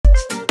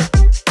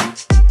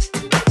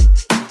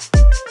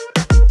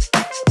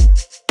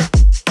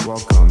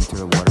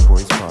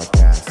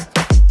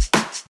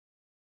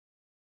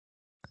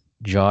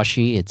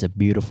Joshy, it's a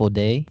beautiful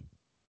day.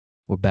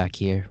 We're back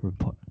here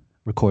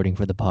recording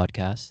for the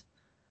podcast.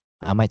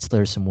 I might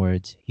slur some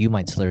words. You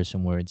might slur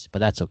some words, but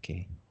that's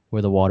okay.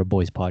 We're the Water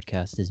Boys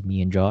podcast. Is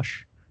me and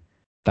Josh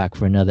back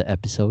for another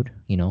episode.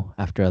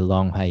 After a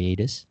long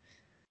hiatus.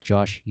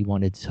 Josh, you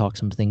wanted to talk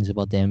some things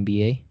about the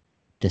NBA?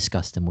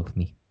 Discuss them with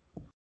me.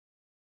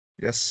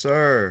 Yes,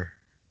 sir.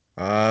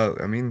 I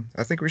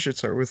think we should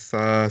start with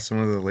some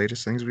of the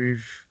latest things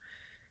we've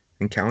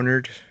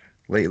encountered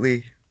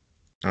lately.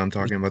 I'm We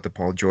talking about the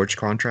Paul George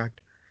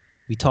contract.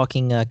 we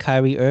talking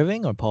Kyrie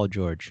Irving or Paul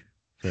George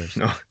first?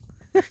 No,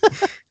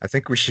 I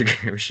think we should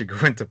we should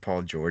go into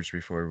Paul George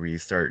before we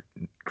start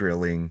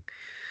grilling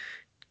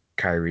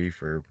Kyrie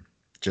for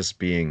just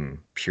being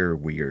pure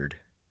weird.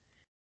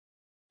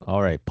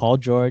 All right, Paul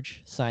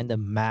George signed a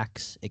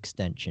max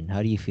extension.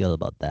 How do you feel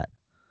about that?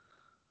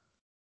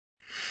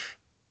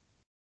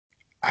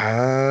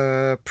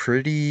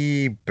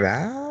 Pretty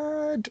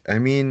bad.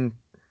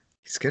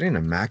 He's getting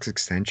a max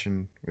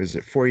extension. Was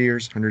it 4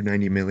 years,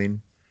 190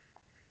 million?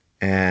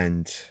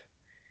 And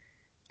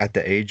at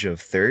the age of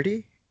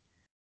 30?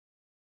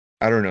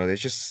 I don't know. It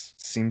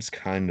just seems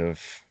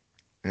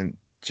and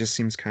just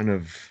seems kind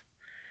of,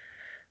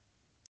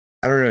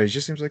 I don't know. It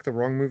just seems like the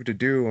wrong move to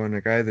do on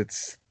a guy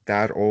that's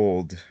that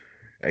old.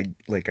 I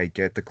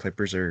get the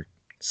Clippers are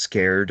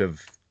scared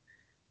of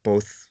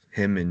both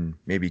him and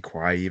maybe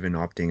Kawhi even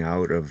opting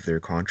out of their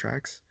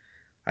contracts.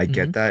 I Mm-hmm.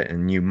 get that,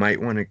 and you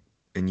might want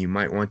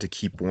to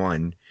keep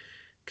one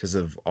because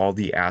of all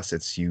the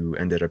assets you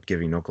ended up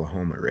giving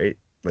Oklahoma, right?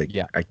 Like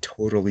Yeah. I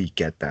totally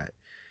get that.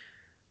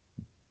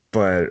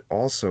 But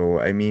also,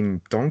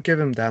 don't give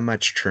him that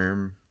much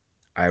term,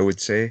 I would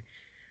say,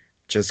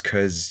 just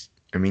because,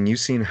 you've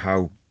seen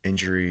how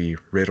injury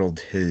riddled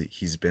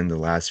he's been the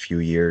last few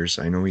years.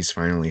 I know he's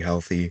finally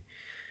healthy,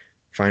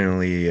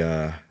 finally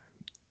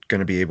going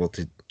to be able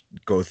to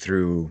go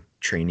through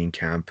training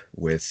camp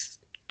with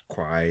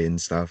Kawhi and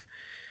stuff.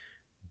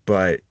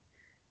 But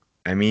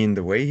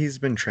the way he's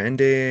been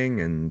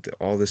trending and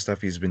all the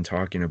stuff he's been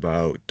talking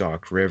about,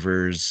 Doc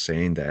Rivers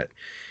saying that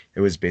it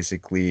was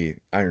basically,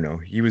 I don't know,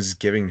 he was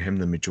giving him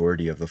the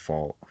majority of the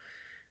fault.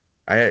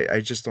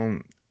 I just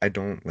I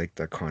don't like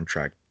the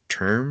contract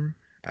term.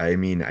 I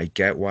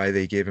get why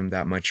they gave him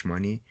that much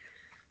money,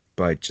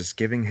 but just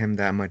giving him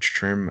that much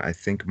term, I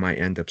think might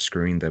end up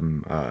screwing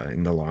them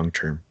in the long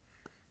term.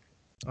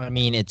 I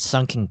mean, it's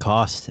sunken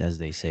cost, as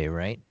they say,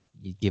 right?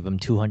 You give him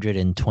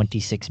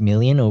 226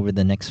 million over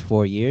the next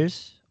 4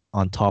 years,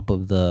 on top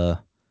of the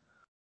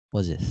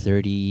was it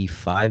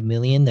 35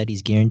 million that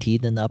he's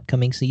guaranteed in the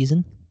upcoming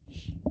season.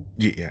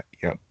 Yeah,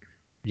 yep,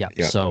 Yeah.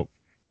 yep. So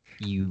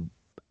you,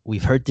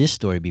 we've heard this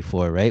story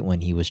before, right?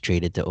 When he was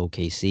traded to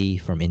OKC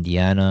from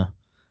Indiana,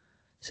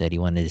 said he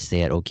wanted to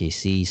stay at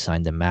OKC,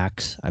 signed the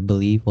max, I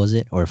believe, was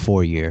it, or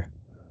 4 year?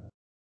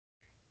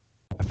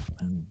 I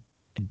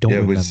don't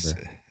It was,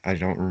 remember. I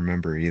don't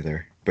remember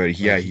either. But But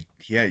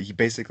yeah, he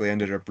basically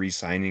ended up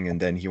re-signing and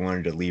then he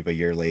wanted to leave a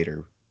year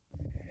later.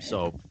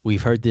 so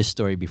we've heard this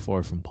story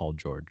before from Paul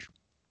George.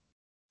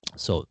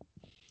 So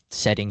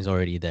setting's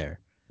already there.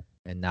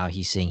 And now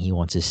he's saying he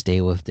wants to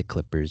stay with the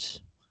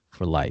Clippers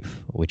for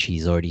life, which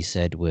he's already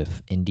said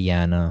with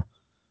Indiana,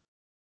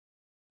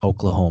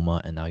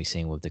 Oklahoma, and now he's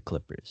saying with the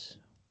Clippers.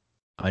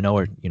 I know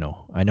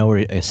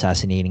we're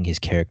assassinating his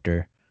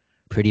character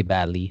pretty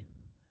badly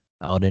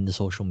out in the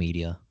social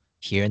media,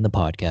 here in the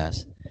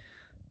podcast,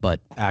 but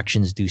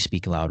actions do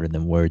speak louder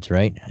than words,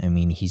 right? I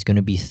mean, he's going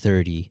to be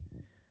 30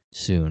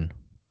 soon.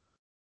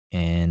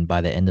 And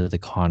by the end of the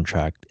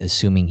contract,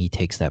 assuming he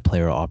takes that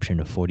player option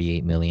of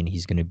 48 million,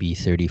 he's going to be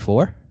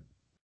 34.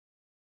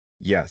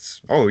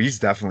 Yes. Oh, he's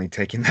definitely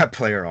taking that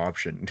player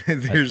option. I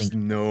There's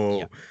think,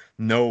 yeah,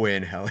 no way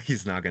in hell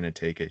he's not gonna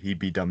take it. He'd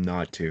be dumb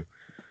not to.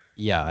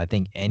 yeah, I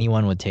think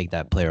anyone would take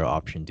that player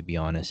option, to be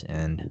honest.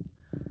 And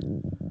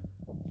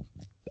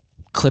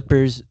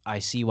Clippers, I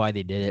see why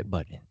they did it,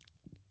 but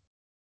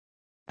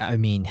I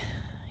mean,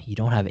 you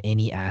don't have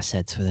any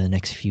assets for the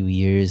next few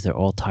years. They're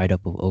all tied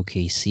up with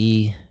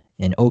OKC,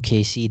 and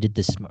OKC did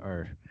the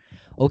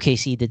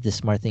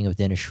smart thing with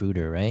Dennis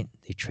Schroeder, right?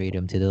 They trade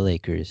him to the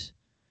Lakers,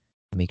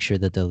 make sure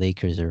that the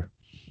Lakers are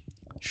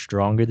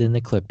stronger than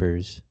the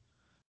Clippers,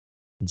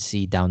 and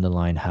see down the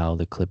line how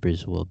the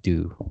Clippers will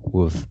do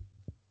with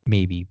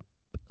maybe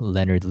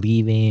Leonard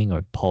leaving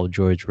or Paul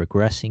George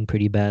regressing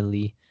pretty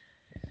badly.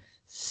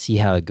 See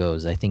how it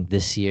goes. I think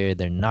this year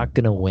they're not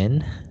going to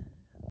win.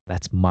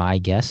 That's my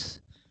guess.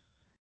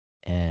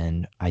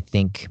 And I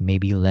think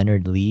maybe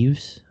Leonard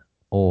leaves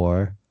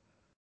or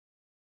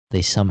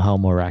they somehow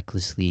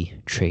miraculously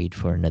trade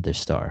for another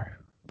star.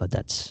 But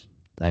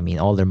I mean,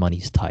 all their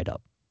money's tied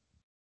up.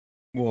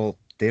 Well,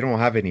 they don't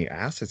have any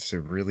assets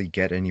to really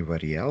get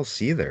anybody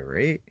else either,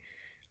 right?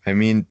 I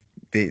mean,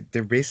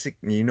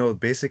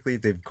 basically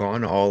they've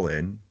gone all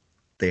in.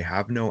 They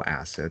have no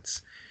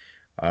assets.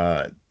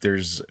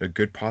 There's a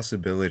good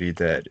possibility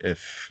that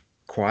if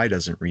Kawhi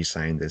doesn't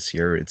re-sign this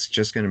year, it's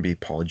just going to be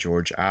Paul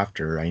George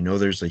after. I know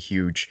there's a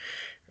huge,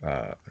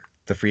 uh,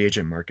 the free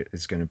agent market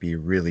is going to be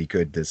really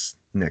good this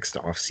next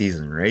off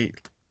season,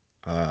 right?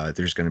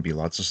 There's going to be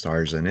lots of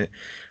stars in it,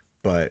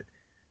 but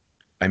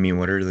I mean,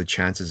 what are the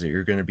chances that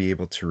you're going to be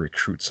able to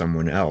recruit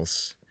someone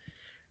else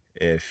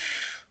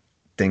if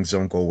things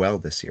don't go well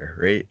this year,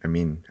 right? I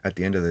mean, at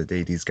the end of the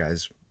day, these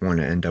guys want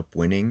to end up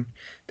winning.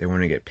 They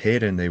want to get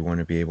paid and they want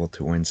to be able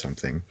to win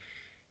something.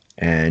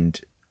 And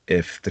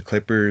if the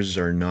Clippers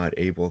are not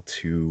able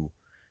to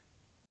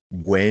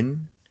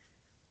win,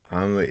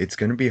 it's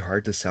going to be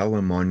hard to sell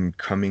them on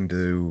coming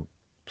to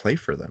play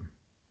for them.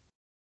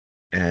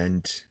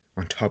 And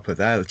on top of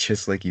that,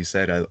 just like you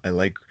said, I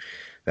like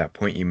that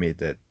point you made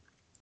that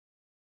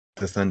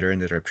the Thunder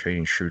ended up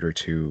trading Schroeder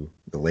to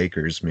the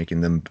Lakers, making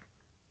them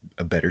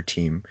a better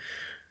team,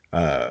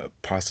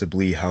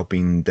 possibly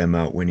helping them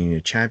out winning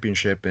a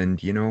championship,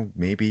 and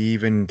maybe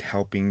even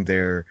helping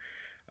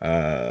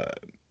uh,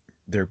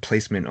 their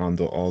placement on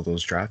all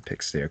those draft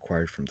picks they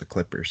acquired from the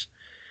Clippers.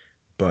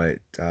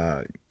 But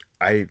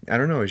I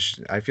don't know.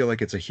 I feel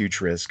like it's a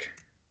huge risk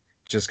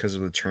just because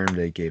of the term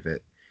they gave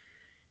it.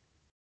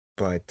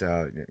 But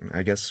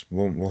I guess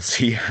we'll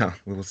see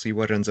we'll see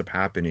what ends up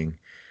happening.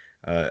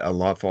 A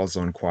lot falls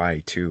on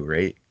Kawhi too,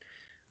 right?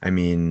 I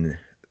mean,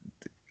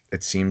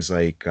 it seems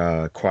like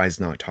Kawhi's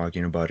not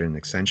talking about an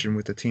extension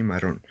with the team. I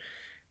don't,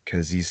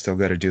 because he's still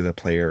got to do the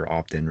player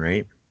opt-in,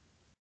 right?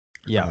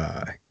 Yeah.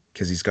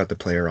 Because he's got the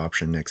player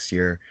option next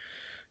year.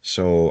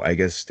 So I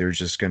guess they're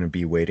just going to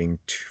be waiting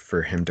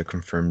for him to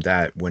confirm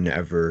that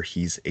whenever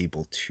he's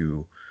able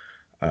to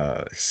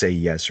say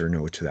yes or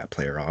no to that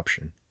player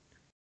option.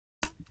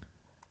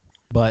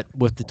 But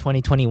with the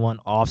 2021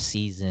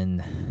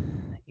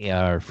 offseason,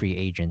 our free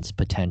agents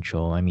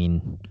potential, I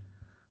mean,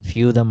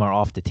 few of them are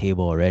off the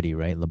table already,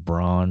 right?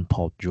 LeBron,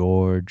 Paul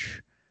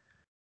George,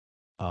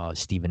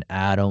 Steven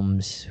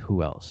Adams.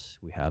 Who else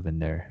we have in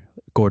there?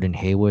 Gordon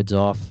Hayward's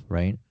off,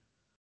 right?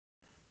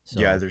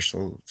 Yeah, So they're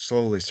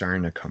slowly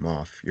starting to come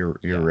off. You're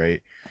yeah,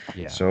 right.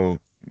 yeah. So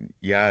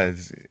yeah,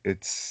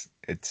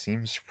 it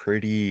seems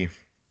pretty.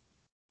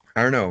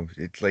 I don't know.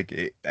 It's like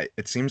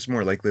it seems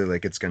more likely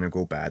like it's gonna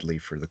go badly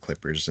for the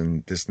Clippers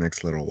in this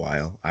next little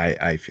while.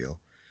 I feel.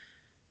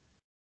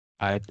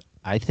 I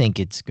I think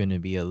it's going to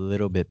be a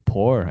little bit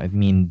poor. I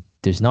mean,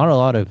 there's not a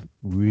lot of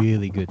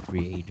really good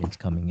free agents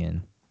coming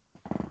in.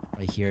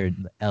 I hear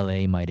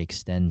LA might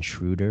extend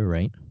Schroeder,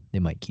 right? They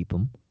might keep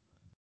him.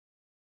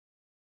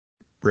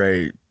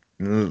 Right.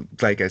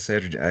 Like I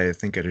said, I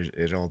think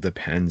it all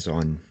depends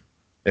on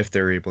if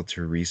they're able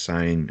to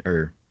re-sign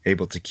or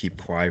able to keep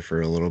Kawhi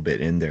for a little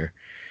bit in there.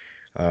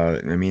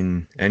 I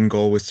mean, end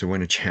goal was to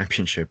win a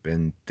championship,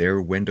 and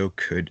their window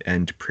could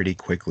end pretty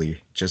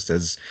quickly. Just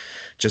as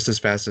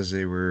fast as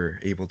they were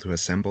able to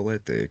assemble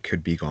it, it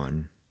could be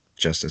gone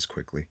just as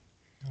quickly.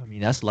 I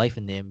mean, that's life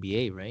in the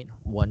NBA, right?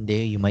 One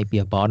day you might be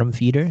a bottom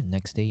feeder,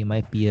 next day you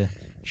might be a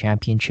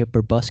championship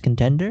or bust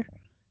contender.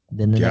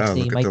 Then the Yeah, next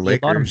day you look at the might be a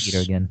bottom feeder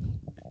Lakers. again.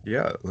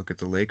 Yeah, look at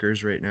the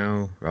Lakers right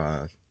now.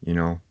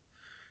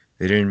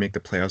 They didn't make the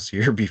playoffs the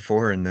year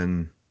before, and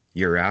then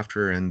year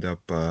after end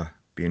up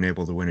being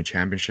able to win a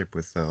championship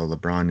with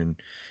LeBron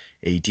and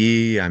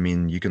AD. I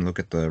mean, you can look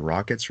at the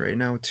Rockets right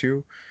now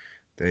too.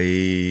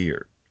 They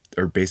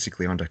are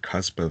basically on the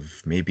cusp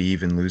of maybe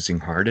even losing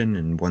Harden,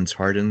 and once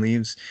Harden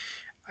leaves,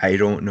 I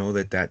don't know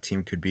that that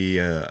team could be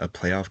a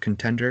playoff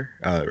contender,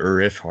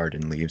 or if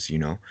Harden leaves.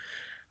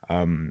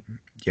 Um,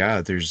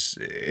 yeah,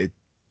 the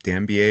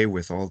NBA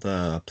with all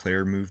the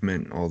player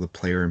movement, all the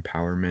player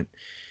empowerment,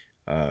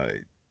 uh,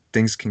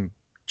 things can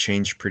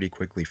change pretty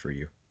quickly for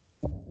you.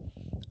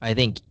 I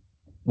think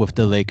with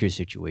the Lakers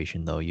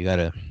situation, though, you got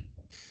to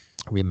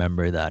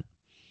remember that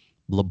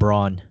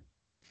LeBron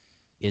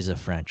is a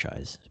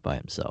franchise by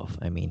himself.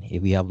 I mean,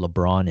 if you have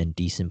LeBron and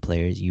decent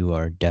players, you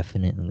are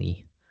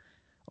definitely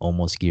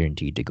almost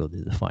guaranteed to go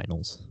to the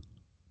finals.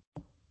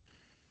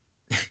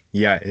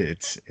 Yeah,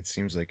 it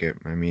seems like it.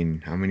 I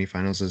mean, how many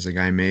finals has the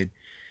guy made?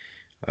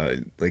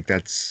 Like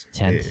that's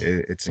 10th,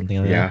 it's something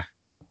like that. yeah,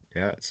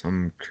 yeah,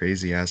 some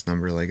crazy ass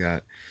number like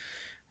that.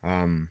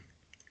 Um,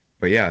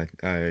 but yeah,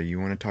 you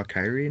want to talk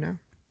Kyrie now?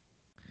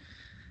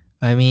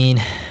 I mean,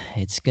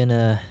 it's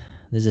gonna.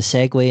 There's a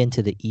segue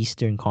into the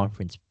Eastern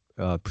Conference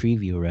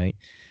preview, right?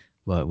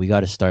 But we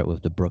got to start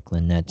with the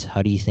Brooklyn Nets.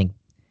 How do you think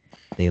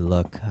they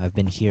look? I've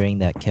been hearing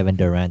that Kevin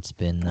Durant's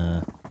been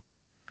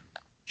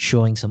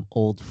showing some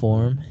old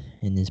form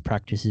in his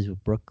practices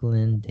with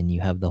Brooklyn. Then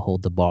you have the whole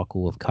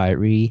debacle of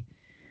Kyrie.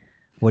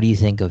 What do you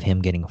think of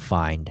him getting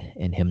fined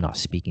and him not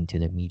speaking to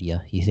the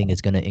media? You think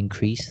it's going to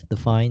increase the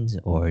fines,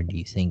 or do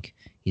you think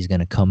he's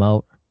going to come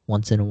out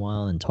once in a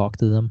while and talk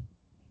to them?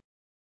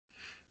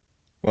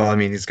 Well, I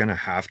mean, he's gonna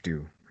have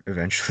to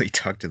eventually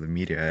talk to the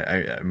media.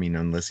 I mean,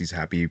 unless he's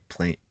happy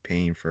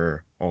paying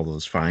for all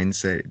those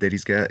fines that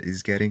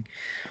he's getting.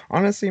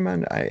 Honestly,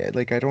 man, I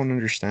don't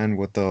understand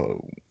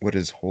what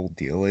his whole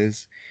deal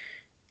is.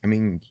 I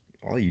mean,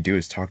 all you do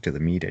is talk to the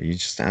media. You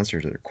just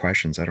answer their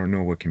questions. I don't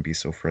know what can be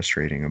so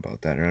frustrating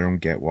about that. And I don't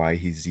get why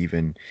he's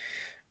even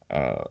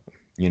uh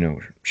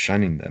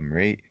shunning them,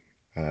 right?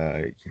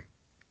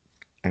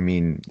 I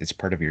mean, it's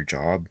part of your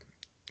job.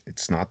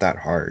 It's not that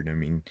hard. I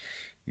mean,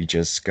 You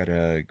just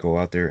gotta go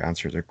out there,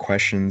 answer their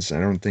questions.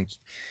 I don't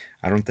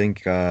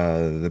think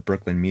the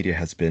Brooklyn media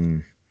has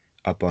been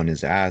up on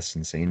his ass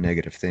and saying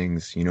negative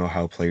things. You know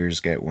how players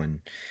get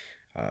when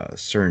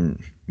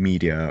certain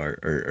media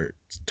or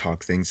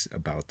talk things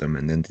about them,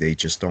 and then they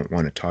just don't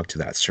want to talk to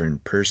that certain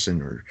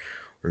person or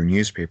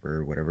newspaper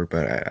or whatever.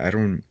 But I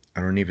don't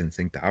even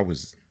think that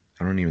was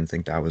I don't even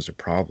think that was a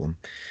problem.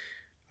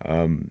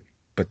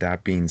 But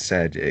that being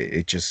said,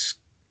 it just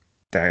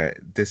that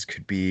this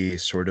could be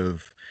sort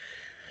of,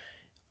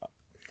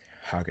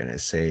 how can I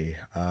say,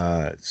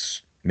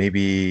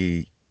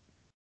 maybe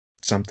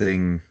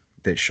something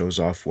that shows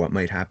off what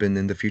might happen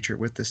in the future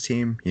with this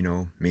team.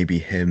 Maybe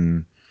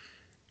him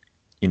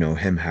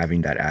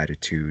having that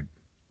attitude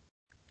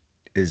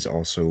is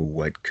also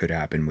what could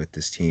happen with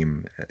this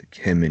team.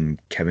 Him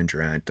and Kevin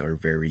Durant are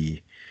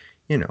very,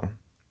 you know,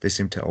 they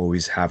seem to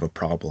always have a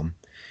problem,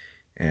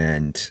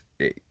 and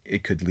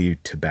it could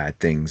lead to bad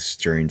things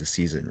during the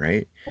season,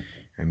 right?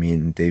 I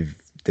mean,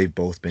 they've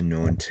both been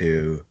known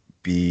to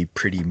be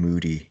pretty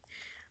moody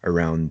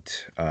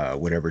around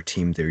whatever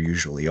team they're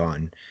usually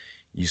on.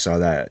 You saw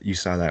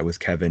that with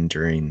Kevin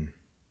during,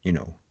 you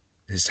know,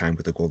 his time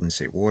with the Golden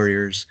State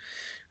Warriors.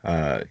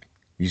 Uh,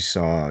 you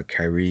saw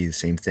Kyrie, the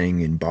same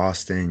thing in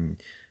Boston.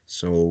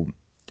 So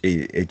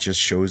it just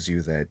shows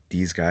you that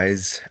these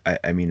guys,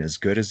 I mean, as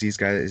good as these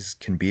guys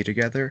can be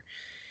together,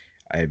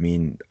 I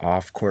mean,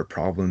 off court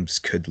problems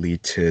could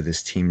lead to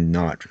this team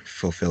not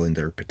fulfilling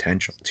their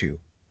potential too.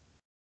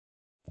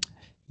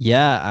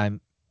 Yeah,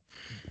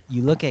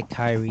 you look at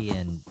Kyrie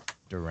and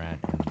Durant,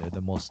 and they're the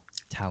most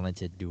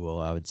talented duo,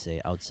 I would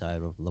say,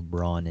 outside of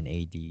LeBron and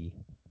AD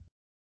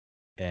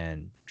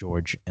and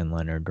George and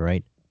Leonard,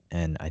 right?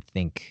 And I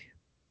think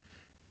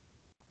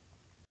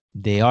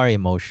they are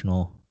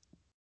emotional,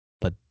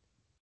 but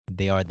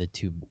they are the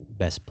two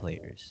best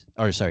players,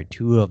 or sorry,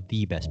 two of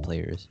the best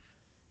players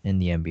in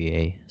the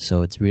NBA.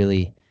 So it's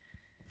really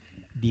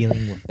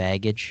dealing with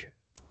baggage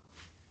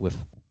with,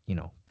 you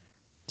know,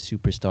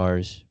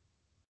 superstars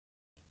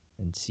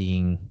and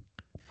seeing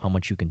how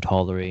much you can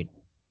tolerate.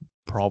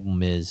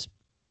 Problem is,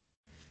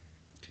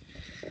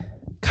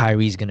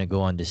 Kyrie's gonna go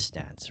on this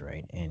stance,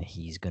 right? And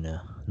he's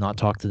gonna not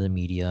talk to the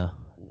media.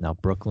 Now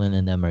Brooklyn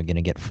and them are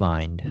gonna get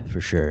fined for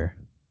sure.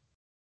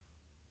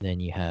 Then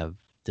you have,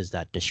 does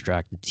that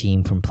distract the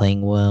team from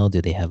playing well?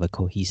 Do they have a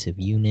cohesive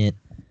unit?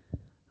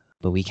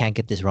 But we can't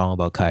get this wrong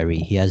about Kyrie.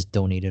 He has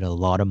donated a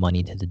lot of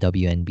money to the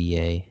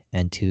WNBA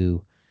and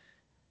to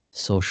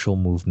social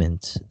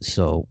movements.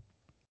 So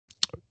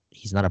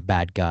he's not a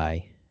bad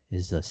guy.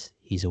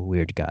 He's a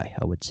weird guy,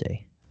 I would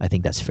say. I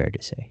think that's fair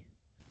to say.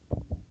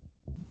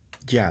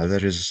 Yeah,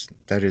 that is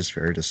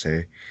fair to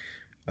say.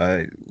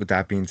 With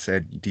that being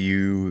said, do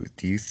you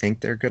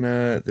think they're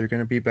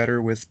gonna be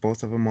better with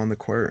both of them on the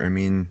court? I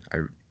mean,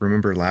 I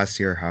remember last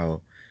year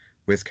how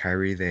with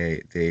Kyrie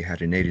they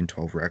had an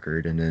 8-12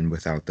 record, and then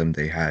without them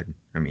they had,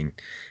 I mean,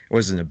 it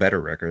wasn't a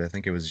better record. I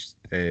think it was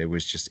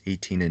just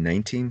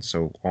 18-19,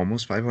 so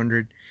almost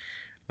 500.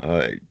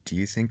 Do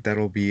you think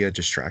that'll be a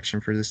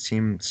distraction for this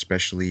team,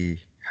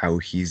 especially how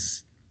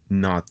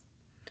not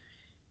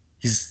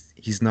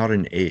he's not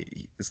an a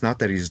it's not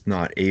that he's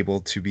not able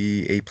to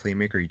be a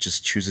playmaker, he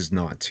just chooses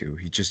not to.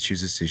 He just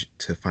chooses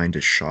to find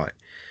a shot.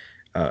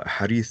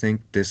 How do you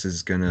think this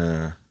is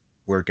gonna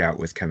work out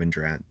with Kevin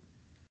Durant?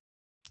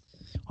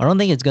 I don't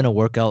think it's going to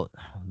work out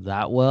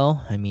that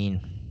well. I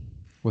mean,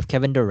 with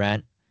Kevin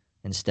Durant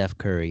and Steph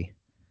Curry,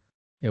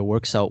 it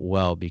works out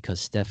well because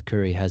Steph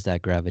Curry has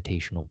that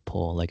gravitational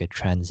pull, like a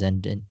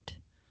transcendent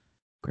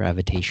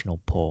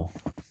gravitational pull.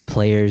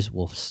 Players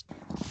will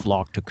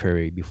flock to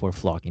Curry before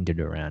flocking to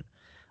Durant.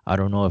 I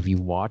don't know if you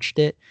watched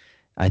it.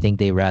 I think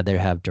they rather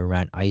have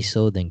Durant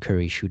ISO than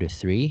Curry shoot a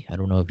three. I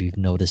don't know if you've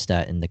noticed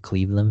that in the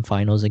Cleveland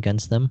finals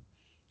against them.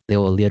 They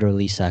will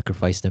literally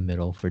sacrifice the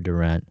middle for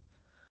Durant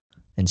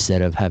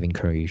instead of having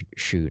Curry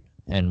shoot.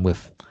 And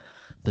with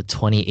the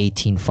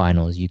 2018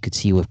 finals, you could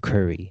see with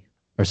Curry,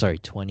 or sorry,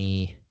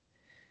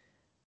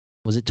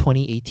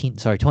 2018?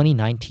 Sorry,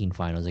 2019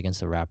 finals against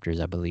the Raptors,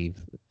 I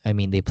believe. I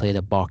mean, they played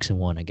a box and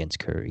one against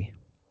Curry.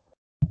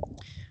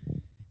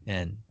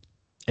 And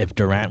if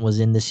Durant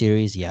was in the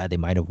series, yeah, they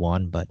might have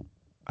won, but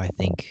I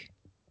think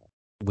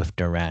with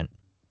Durant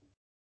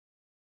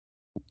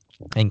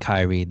and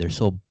Kyrie, they're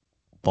so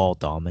ball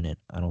dominant.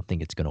 I don't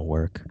think it's going to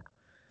work.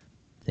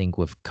 I think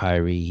with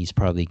Kyrie, he's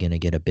probably going to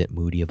get a bit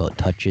moody about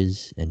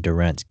touches, and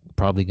Durant's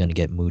probably going to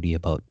get moody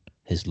about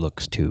his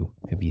looks too,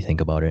 if you think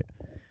about it.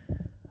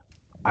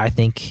 I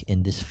think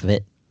in this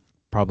fit,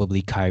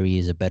 probably Kyrie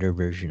is a better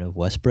version of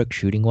Westbrook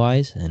shooting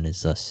wise, and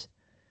it's thus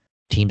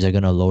teams are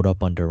gonna load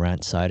up on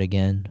Durant's side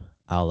again,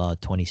 a la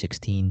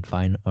 2016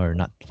 or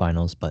not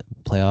finals, but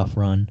playoff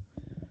run,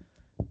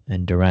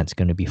 and Durant's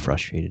gonna be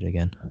frustrated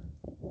again.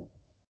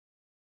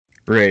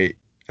 Right.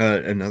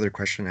 Another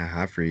question I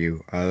have for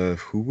you.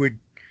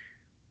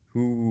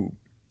 Who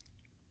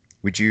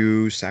would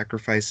you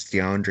sacrifice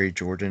DeAndre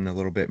Jordan a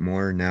little bit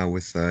more now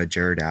with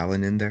Jared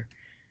Allen in there?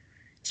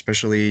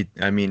 Especially,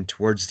 I mean,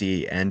 towards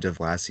the end of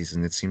last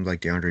season, it seemed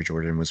like DeAndre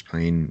Jordan was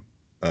playing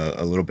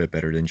a little bit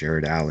better than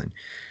Jared Allen.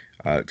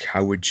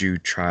 How would you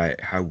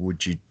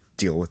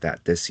deal with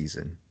that this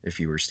season if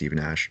you were Steve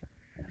Nash?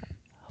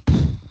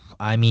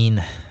 I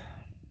mean,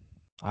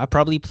 I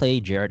probably play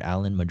Jared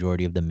Allen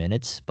majority of the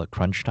minutes, but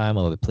crunch time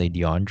I would play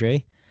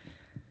DeAndre.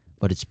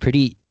 But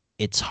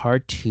it's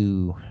hard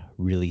to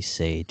really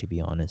say, to be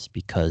honest,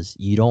 because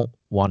you don't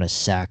want to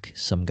sack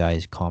some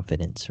guy's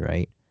confidence,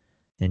 right?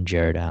 In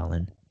Jared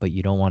Allen, but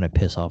you don't want to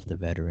piss off the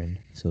veteran.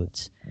 So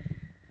it's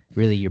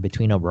really, you're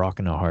between a rock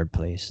and a hard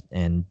place.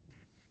 And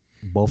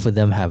both of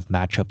them have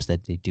matchups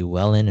that they do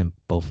well in, and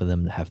both of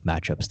them have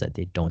matchups that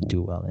they don't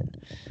do well in.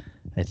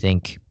 I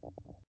think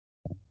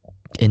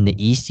in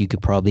the East, you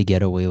could probably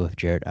get away with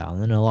Jared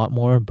Allen a lot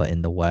more, but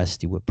in the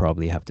West, you would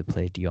probably have to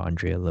play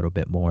DeAndre a little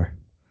bit more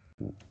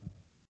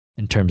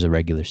in terms of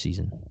regular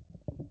season.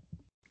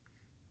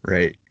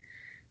 Right.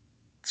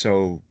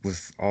 So,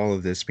 with all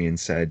of this being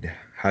said,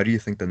 how do you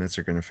think the Nets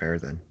are going to fare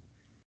then?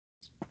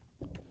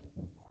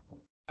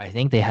 I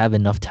think they have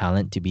enough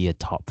talent to be a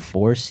top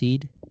 4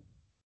 seed.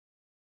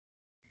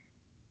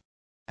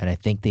 And I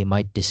think they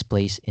might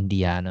displace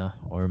Indiana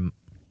or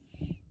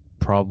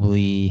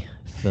probably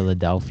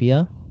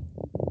Philadelphia.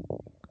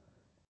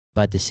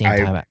 But at the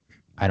same time,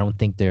 I don't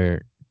think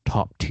they're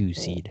top 2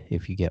 seed,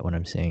 if you get what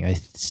I'm saying. I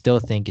still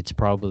think it's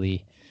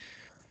probably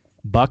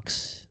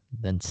Bucks,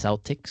 then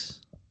Celtics.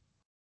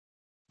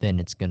 Then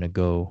it's going to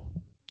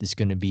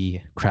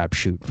be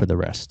crapshoot for the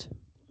rest.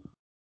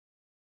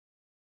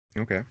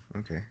 Okay.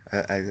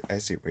 I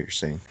see what you're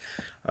saying.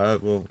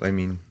 Well, I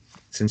mean,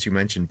 since you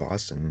mentioned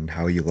Boston and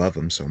how you love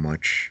them so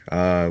much,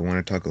 I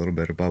want to talk a little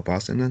bit about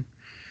Boston then.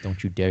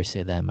 Don't you dare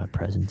say that in my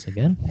presence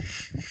again. All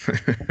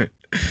I think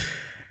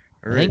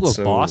right, with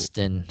so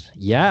Boston,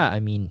 yeah, I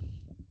mean,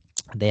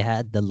 they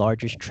had the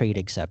largest trade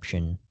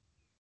exception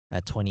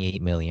at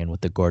 28 million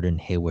with the Gordon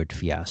Hayward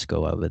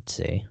fiasco, I would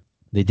say.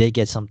 They did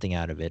get something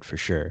out of it for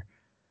sure.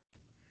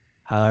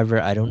 However,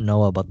 I don't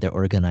know about their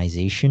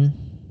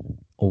organization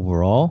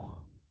overall.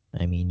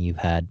 I mean, you've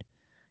had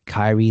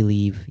Kyrie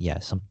leave. Yeah,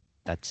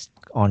 that's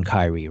on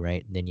Kyrie,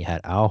 right? Then you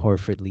had Al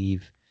Horford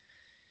leave,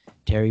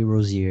 Terry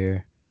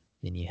Rozier.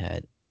 Then you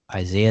had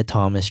Isaiah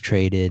Thomas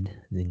traded.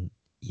 Then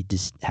you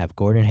just have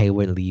Gordon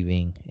Hayward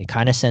leaving. It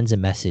kind of sends a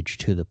message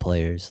to the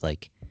players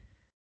like,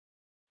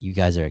 you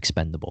guys are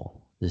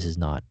expendable. This is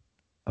not.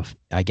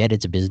 I get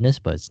it's a business,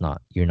 but it's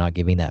not. You're not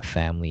giving that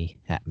family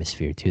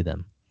atmosphere to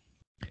them.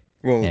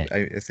 well, And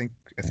I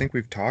think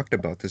we've talked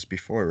about this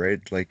before, right?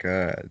 Like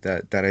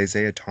that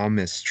Isaiah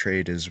Thomas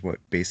trade is what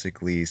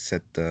basically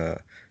set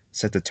the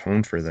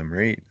tone for them,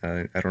 right?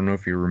 I don't know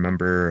if you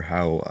remember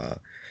how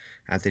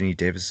Anthony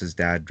Davis's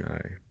dad,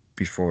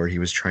 before he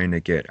was trying to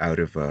get out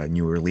of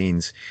New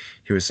Orleans,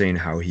 he was saying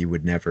how he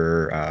would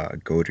never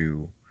go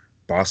to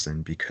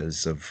Boston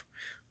because of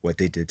what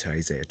they did to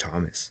Isaiah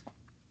Thomas.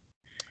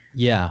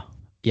 yeah,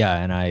 yeah,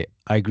 and I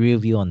agree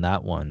with you on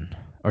that one.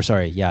 Or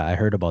sorry, yeah, I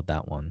heard about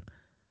that one,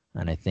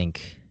 and I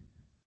think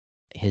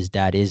his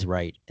dad is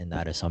right in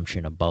that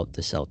assumption about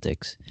the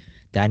Celtics.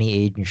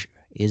 Danny Ainge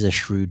is a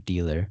shrewd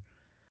dealer.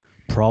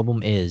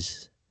 Problem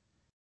is,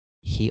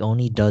 he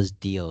only does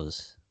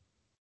deals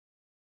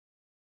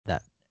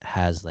that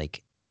has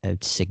like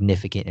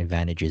significant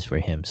advantages for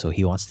him. So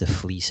he wants to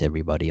fleece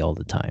everybody all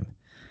the time.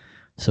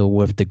 So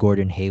with the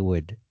Gordon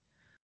Hayward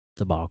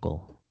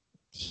debacle,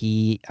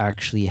 he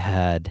actually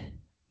had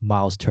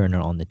Miles Turner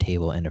on the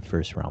table and a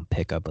first round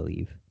pick, I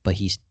believe. But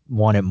he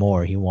wanted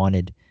more.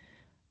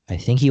 I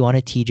think he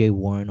wanted TJ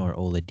Warren or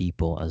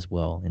Oladipo as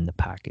well in the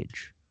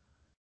package.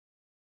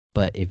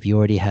 But if you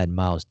already had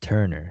Miles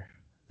Turner,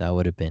 I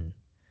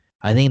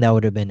think that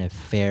would have been a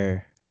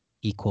fair,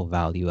 equal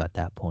value at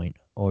that point,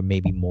 or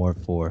maybe more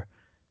for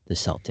the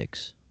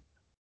Celtics.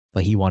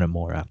 But he wanted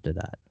more after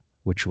that,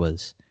 which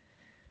was,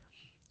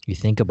 you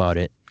think about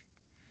it,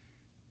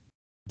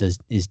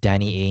 is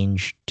Danny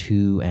Ainge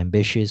too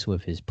ambitious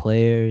with his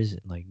players?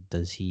 Like,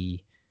 does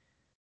he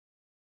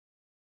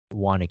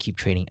want to keep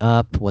trading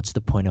up? What's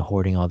the point of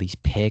hoarding all these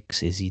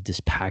picks? Is he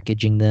just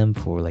packaging them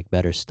for like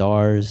better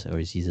stars, or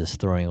is he just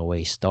throwing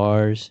away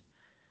stars?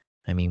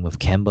 I mean, with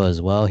Kemba as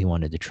well, he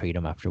wanted to trade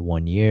him after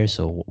 1 year.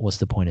 So what's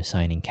the point of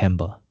signing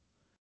Kemba?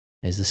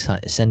 Is this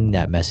sending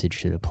that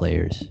message to the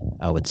players?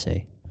 I would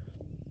say.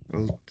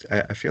 Well,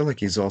 I feel like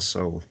he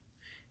also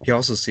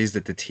sees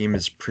that the team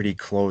is pretty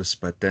close,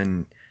 but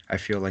then I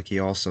feel like he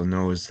also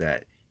knows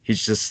that he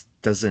just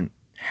doesn't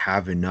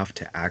have enough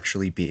to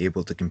actually be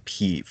able to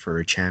compete for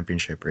a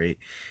championship, right?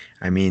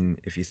 I mean,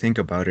 if you think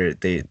about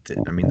it,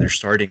 I mean, their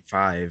starting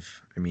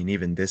five, I mean,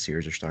 even this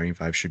year's their starting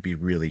five should be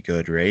really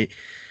good, right?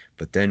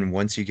 But then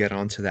once you get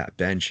onto that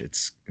bench,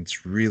 it's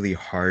really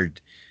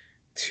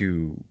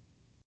to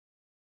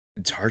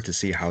hard to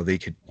see how they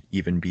could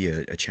even be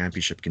a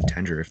championship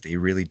contender if they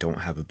really don't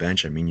have a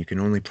bench. I mean, you can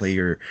only play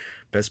your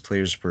best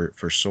players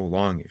for so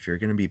long. If you're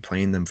going to be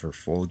playing them for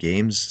full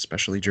games,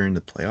 especially during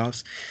the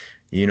playoffs,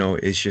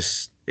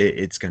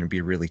 it's going to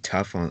be really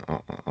tough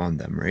on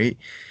them, right?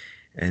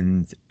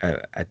 And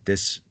at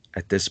this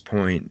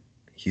point,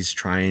 he's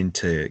trying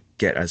to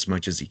get as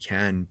much as he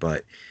can,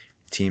 but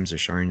teams are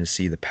starting to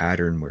see the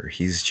pattern where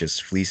he's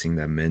just fleecing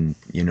them, and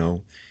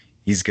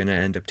he's gonna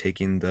end up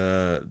taking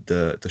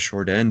the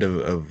short end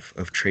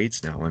of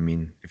trades now. I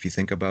mean, if you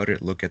think about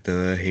it, look at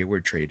the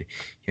Hayward trade.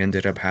 He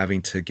ended up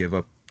having to give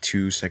up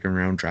 2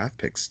 second-round draft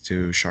picks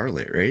to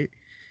Charlotte, right?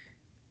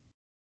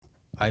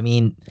 I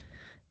mean,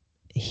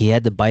 he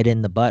had to bite it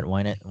in the butt.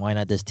 Why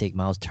not just take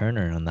Miles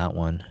Turner on that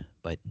one?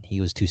 But he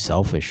was too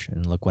selfish,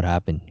 and look what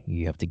happened.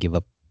 You have to give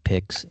up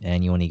picks,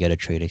 and you only get a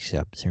trade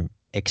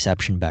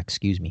exception back.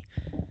 Excuse me.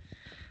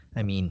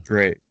 I mean,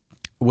 Right.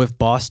 with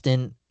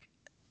Boston,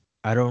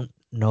 I don't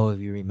know if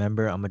you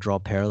remember. I'm gonna draw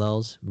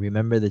parallels.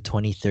 Remember the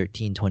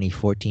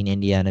 2013-2014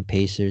 Indiana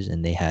Pacers,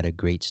 and they had a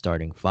great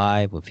starting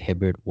five with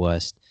Hibbert,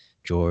 West,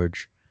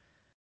 George,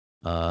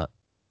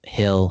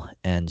 Hill,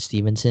 and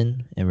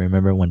Stevenson. And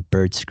remember when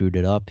Bird screwed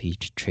it up? He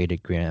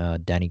traded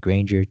Danny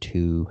Granger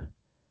to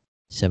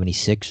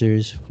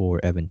 76ers for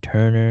Evan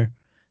Turner.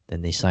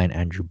 Then they signed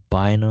Andrew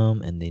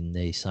Bynum, and then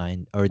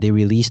they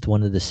released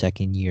one of the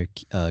second-year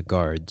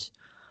guards.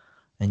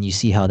 And you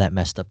see how that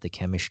messed up the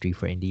chemistry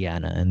for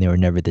Indiana, and they were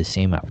never the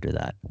same after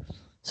that.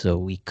 So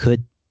we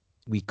could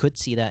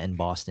see that in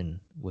Boston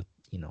with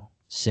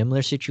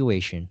similar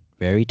situation,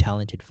 very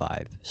talented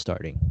five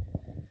starting.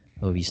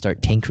 So if you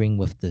start tinkering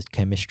with the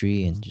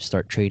chemistry and just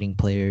start trading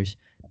players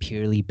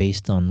purely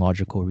based on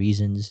logical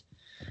reasons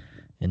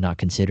and not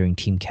considering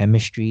team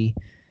chemistry,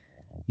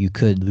 you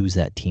could lose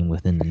that team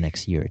within the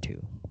next year or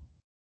two.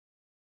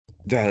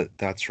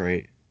 That's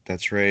right.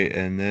 That's right.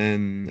 And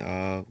then,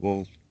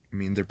 well, I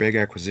mean, their big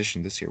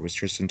acquisition this year was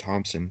Tristan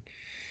Thompson.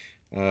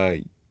 Uh,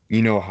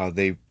 you know how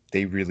they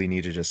really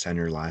needed a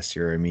center last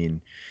year. I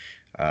mean,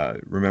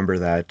 remember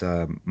that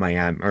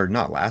Miami, or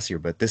not last year,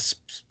 but this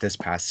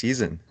past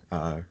season.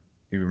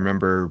 You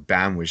remember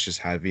Bam was just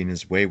having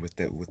his way with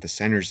the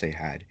centers they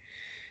had,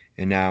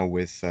 and now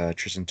with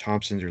Tristan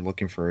Thompson, they're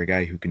looking for a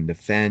guy who can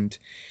defend,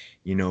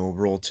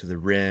 roll to the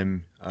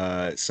rim,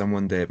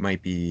 someone that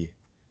might be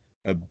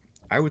a.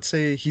 I would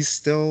say he's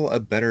still a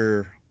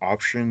better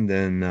option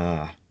than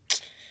uh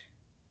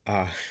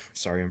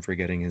sorry, I'm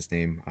forgetting his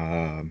name.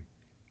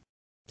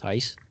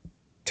 Tice?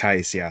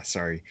 Tice, yeah,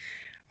 sorry.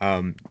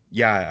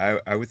 Yeah,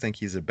 I would think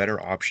he's a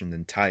better option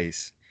than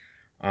Tice.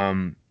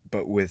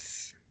 But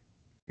with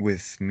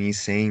me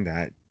saying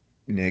that,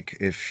 Nick,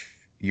 if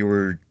you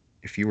were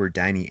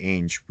Danny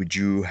Ainge, would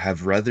you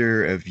have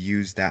rather have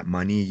used that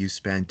money you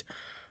spent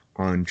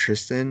on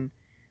Tristan,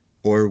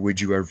 or would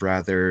you have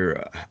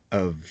rather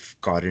have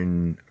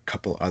gotten a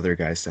couple other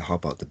guys to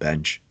help out the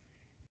bench?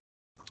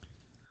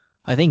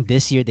 I think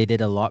this year they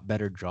did a lot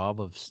better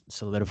job of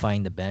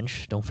solidifying the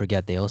bench. Don't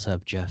forget they also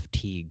have Jeff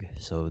Teague,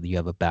 so you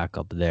have a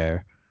backup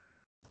there.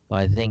 But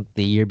I think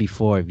the year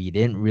before, if you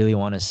didn't really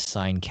want to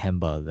sign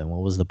Kemba, then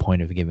what was the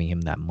point of giving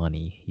him that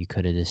money? You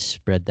could have just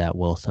spread that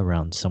wealth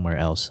around somewhere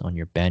else on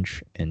your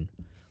bench and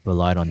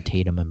relied on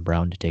Tatum and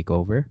Brown to take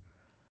over.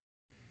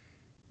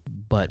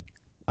 But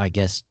I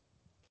guess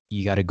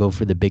you got to go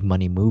for the big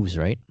money moves,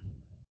 right?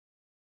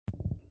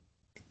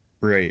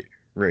 Right,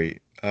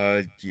 right.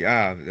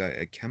 Yeah,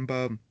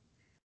 Kemba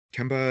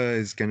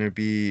is gonna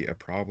be a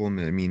problem.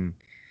 I mean,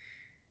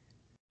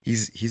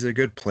 he's a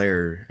good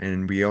player,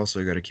 and we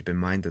also got to keep in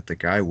mind that the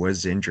guy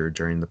was injured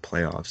during the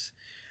playoffs,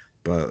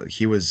 but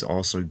he was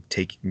also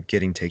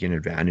getting taken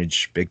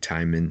advantage big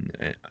time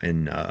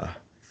in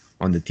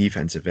on the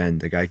defensive end.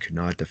 The guy could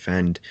not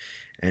defend,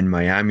 and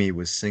Miami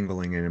was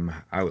singling him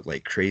out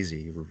like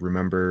crazy.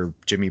 Remember,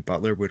 Jimmy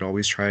Butler would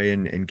always try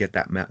and get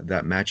that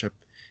matchup,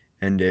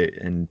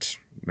 and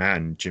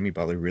man, Jimmy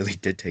Butler really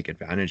did take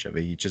advantage of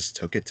it. He just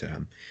took it to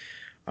him.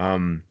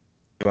 Um,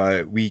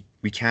 but we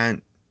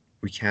can't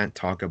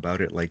talk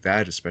about it like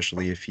that,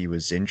 especially if he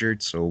was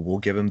injured. So we'll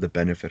give him the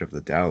benefit of the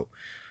doubt.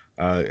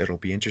 It'll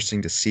be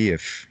interesting to see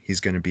if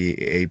he's going to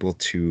be able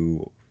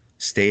to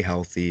stay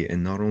healthy,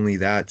 and not only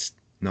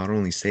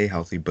stay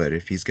healthy, but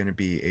if he's going to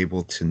be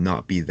able to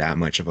not be that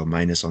much of a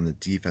minus on the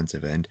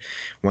defensive end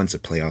once the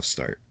playoffs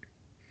start.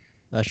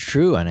 That's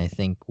true. And I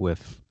think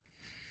with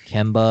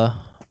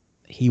Kemba,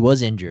 he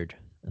was injured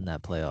in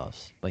that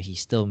playoffs, but he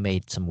still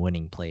made some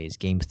winning plays.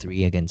 Game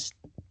 3 against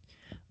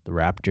the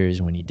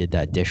Raptors when he did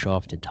that dish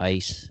off to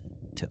Tice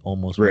to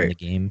almost win Right, the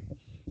game.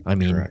 I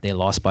mean, correct. they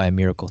lost by a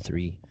miracle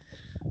 3,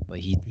 but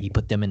he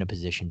put them in a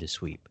position to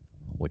sweep,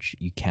 which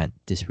you can't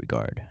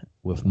disregard.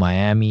 With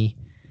Miami,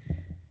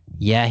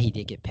 yeah, he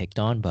did get picked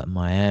on, but they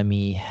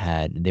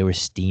were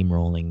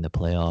steamrolling the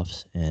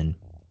playoffs, and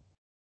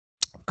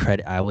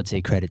I would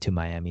say credit to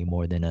Miami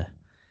more than a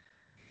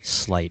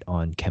slight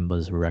on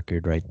Kemba's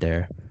record right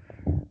there.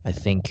 I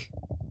think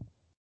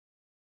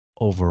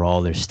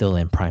overall they're still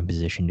in prime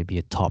position to be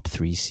a top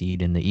 3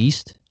 seed in the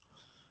East.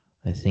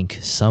 I think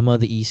some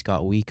of the East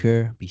got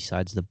weaker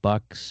besides the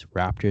Bucks.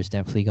 Raptors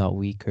definitely got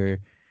weaker.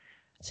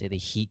 I'd say the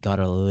Heat got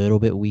a little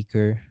bit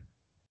weaker.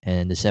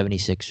 And the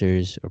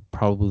 76ers are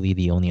probably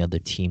the only other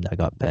team that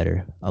got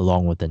better,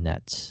 along with the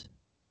Nets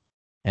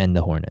and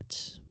the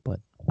Hornets. But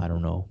I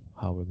don't know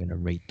how we're going to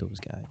rate those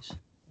guys.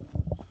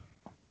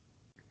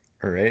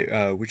 All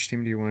right. Which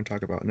team do you want to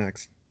talk about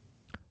next?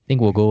 I think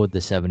we'll go with the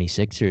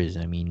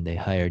 76ers. I mean, they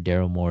hired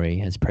Daryl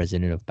Morey as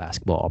president of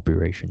basketball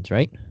operations,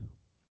 right?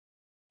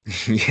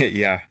 Yeah,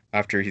 yeah.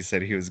 After he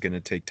said he was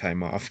gonna take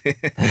time off,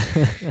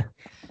 I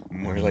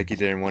more mean, like he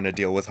didn't want to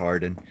deal with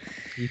Harden.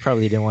 he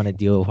probably didn't want to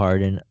deal with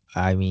Harden.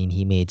 I mean,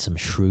 he made some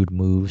shrewd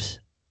moves.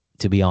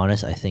 To be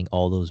honest, I think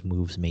all those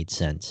moves made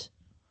sense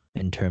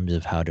in terms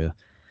of how to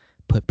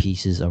put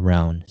pieces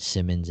around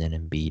Simmons and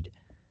Embiid.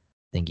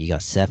 I think you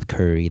got Seth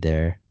Curry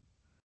there.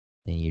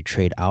 Then you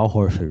trade Al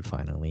Horford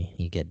finally.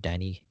 You get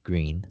Danny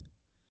Green.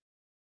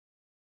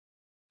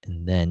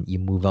 And then you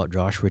move out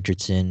Josh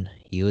Richardson.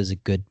 He was a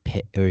good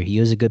he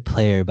was a good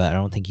player, but I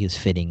don't think he was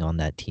fitting on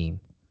that team.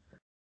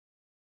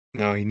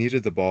 No, he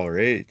needed the ball,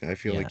 right? I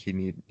feel Yeah. like he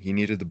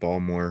needed the ball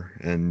more,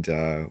 and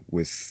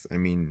with I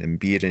mean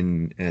Embiid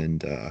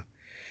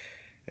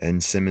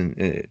and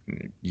Simmons,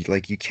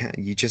 you can't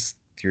you just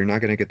you're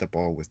not gonna get the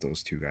ball with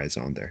those two guys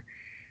on there.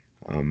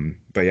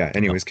 But yeah, No.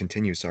 anyways,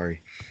 continue.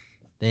 Sorry.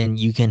 Then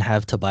you can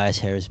have Tobias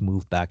Harris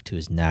move back to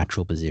his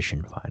natural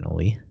position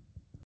finally.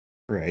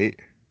 Right.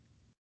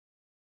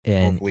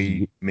 And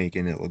Hopefully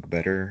making it look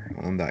better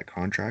on that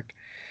contract.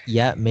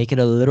 yeah, make it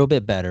a little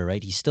bit better,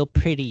 right? He's still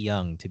pretty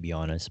young, to be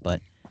honest,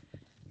 but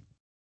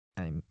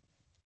um,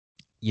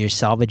 you're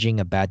salvaging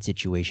a bad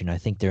situation. I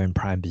think they're in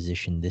prime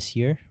position this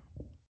year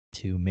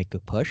to make a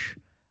push.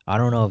 I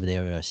don't know if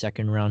they're a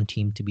second round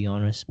team, to be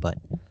honest, but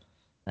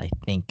I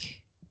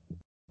think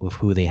with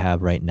who they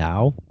have right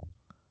now,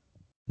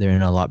 they're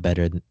in a lot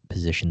better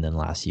position than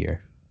last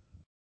year.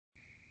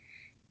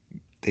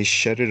 They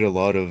shedded a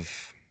lot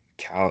of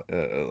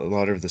a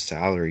lot of the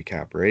salary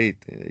cap, right?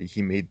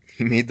 He made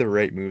the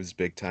right moves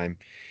big time.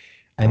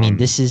 I mean, Um,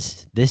 this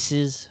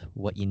is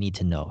what you need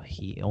to know.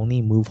 He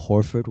only moved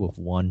Horford with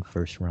one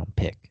first round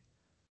pick.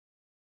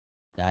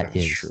 That that's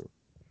is true.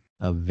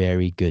 a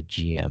very good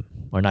GM,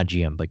 or not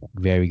GM, but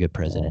very good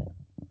president.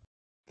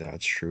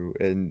 That's true.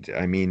 And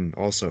I mean,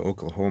 also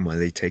Oklahoma,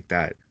 they take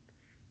that.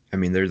 I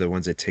mean, they're the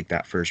ones that take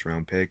that first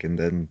round pick, and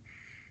then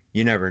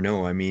you never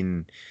know. I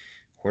mean,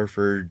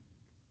 Horford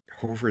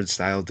Horford's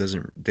style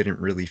didn't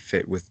really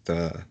fit with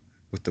the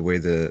way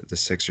the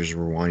Sixers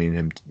were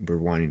wanting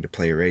to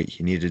play, right?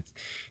 He needed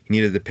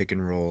the pick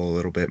and roll a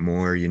little bit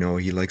more, you know,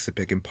 he likes the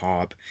pick and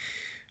pop.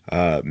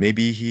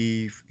 Maybe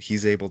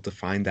he's able to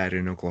find that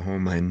in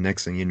Oklahoma, and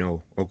next thing you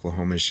know,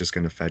 Oklahoma is just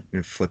gonna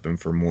flip him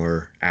for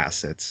more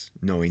assets,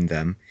 knowing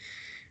them.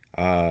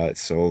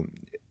 So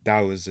that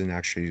was an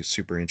actually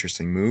super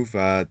interesting move.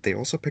 They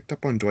also picked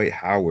up on Dwight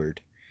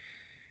Howard.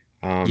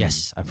 Um,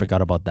 Yes, I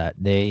forgot about that.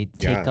 They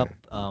take yeah, up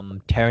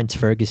Terrence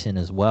Ferguson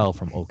as well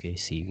from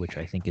OKC, which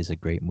I think is a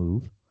great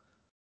move.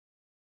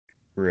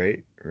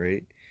 right,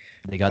 right.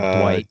 They got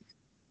Uh, Dwight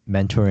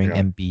mentoring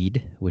yeah.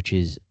 Embiid, which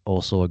is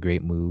also a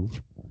great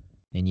move.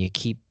 And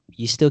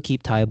you still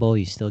keep Tybalt,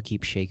 you still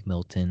keep Shake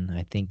Milton.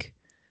 I think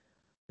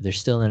they're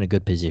still in a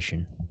good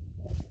position.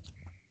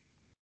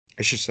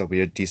 It should still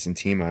be a decent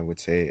team, I would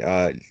say.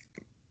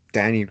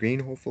 Danny Green,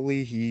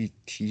 hopefully he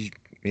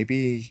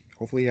maybe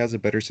hopefully he has a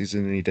better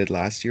season than he did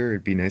last year.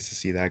 It'd be nice to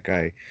see that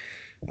guy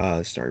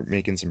start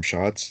making some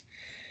shots.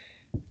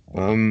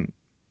 Um,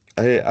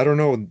 I don't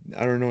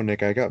know,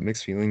 Nick. I got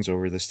mixed feelings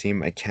over this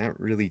team. I can't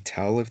really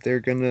tell if they're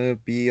gonna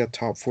be a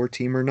top four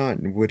team or not.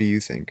 What do you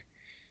think?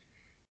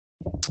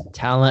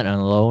 Talent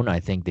alone, I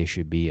think they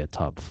should be a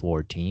top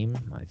four team.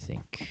 I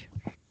think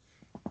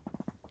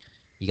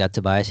you got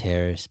Tobias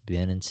Harris,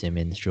 Ben and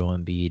Simmons, Joel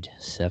Embiid,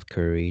 Seth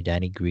Curry,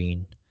 Danny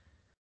Green,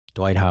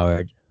 Dwight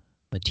Howard,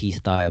 Matisse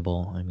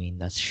Thybulle. I mean,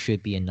 that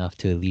should be enough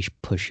to at least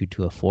push you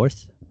to a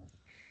fourth.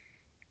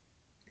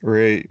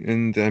 Right,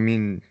 and I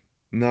mean,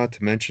 not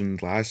to mention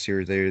last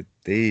year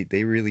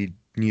they really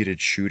needed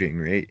shooting,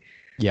 right?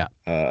 Yeah.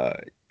 Uh,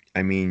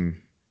 I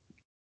mean,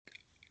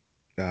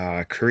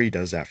 Curry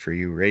does that for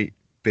you, right?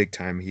 Big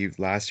time. He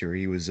last year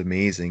he was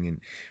amazing,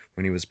 and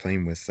when he was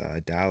playing with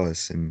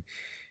Dallas,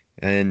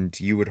 and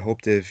you would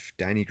hope that if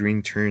Danny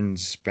Green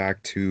turns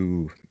back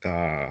to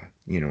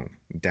you know,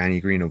 Danny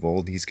Green of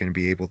old, he's going to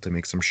be able to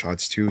make some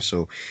shots too.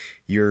 So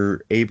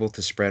you're able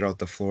to spread out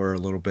the floor a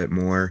little bit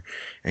more,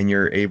 and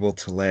you're able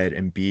to let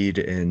Embiid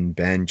and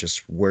Ben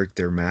just work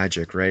their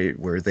magic, right?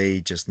 Where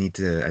they just need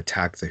to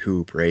attack the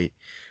hoop, right?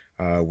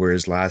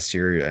 Whereas last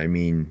year, I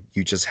mean,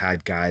 you just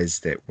had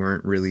guys that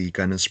weren't really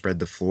gonna spread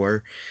the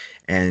floor,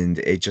 and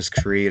it just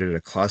created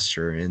a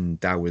cluster, and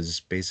that was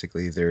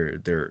basically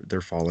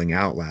their falling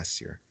out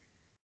last year.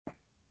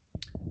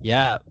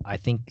 Yeah, I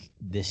think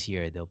this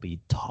year they'll be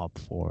top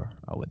four,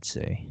 I would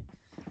say.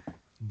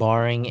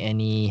 Barring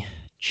any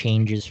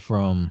changes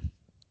from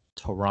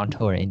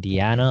Toronto or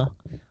Indiana,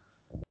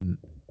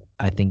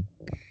 I think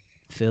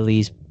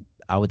Phillies,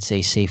 I would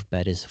say safe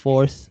bet is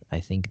fourth. I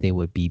think they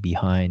would be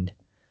behind.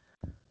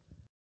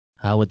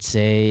 I would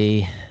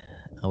say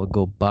I would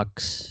go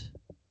Bucks,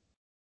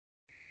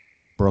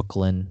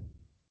 Brooklyn,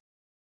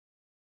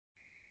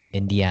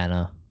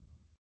 Indiana.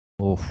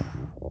 Oh,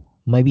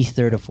 might be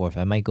third or fourth.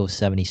 I might go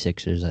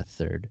 76ers at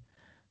third.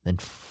 Then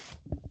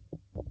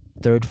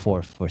third,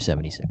 fourth for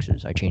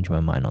 76ers. I changed my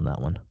mind on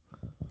that one.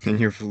 And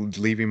you're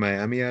leaving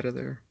Miami out of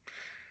there?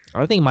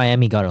 I think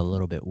Miami got a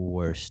little bit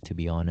worse, to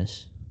be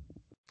honest.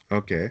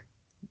 Okay.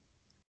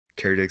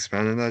 Care to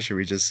expand on that? Should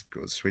we just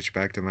go switch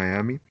back to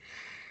Miami?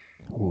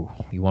 Ooh,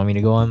 you want me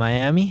to go on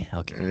Miami?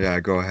 Okay. Yeah,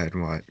 go ahead.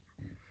 What?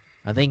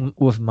 I think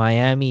with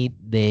Miami,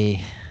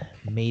 they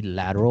made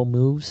lateral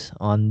moves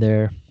on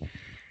their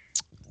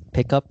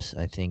pickups.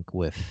 I think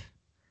with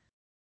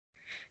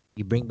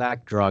you bring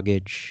back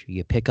Dragic,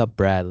 you pick up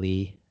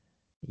Bradley,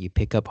 you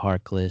pick up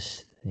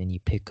Harkless, and you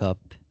pick up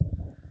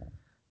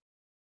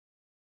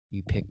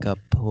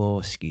oh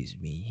excuse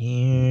me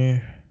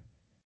here.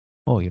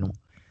 Oh,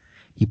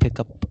 you pick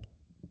up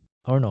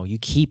or no, you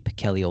keep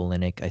Kelly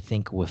Olynyk. I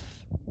think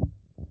with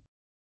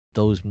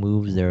those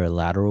moves, they're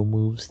lateral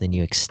moves. Then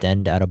you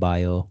extend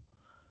Adebayo,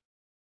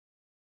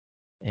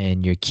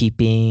 and you're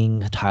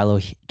keeping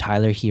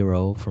Tyler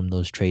Hero from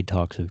those trade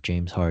talks with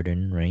James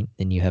Harden, right?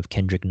 Then you have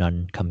Kendrick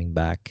Nunn coming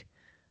back.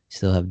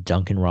 Still have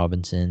Duncan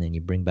Robinson, and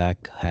you bring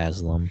back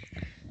Haslam.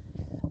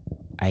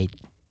 I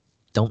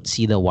don't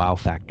see the wow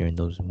factor in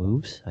those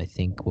moves. I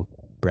think with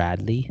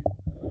Bradley,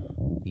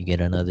 you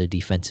get another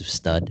defensive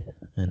stud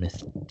and a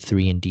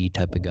 3-and-D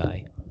type of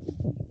guy.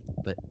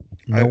 But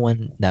no I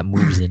one that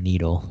moves the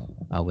needle,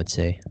 I would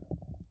say.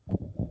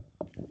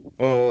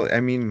 well, I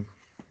mean,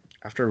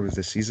 after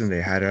the season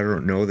they had, I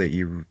don't know that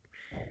you.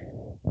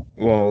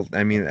 Well,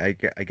 I mean, I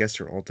guess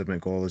their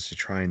ultimate goal is to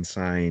try and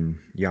sign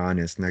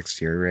Giannis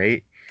next year,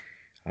 right?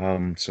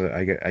 So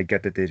I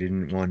get that they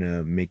didn't want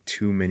to make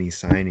too many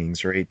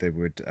signings, right? That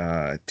would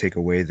take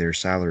away their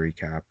salary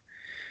cap.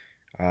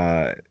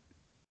 Uh,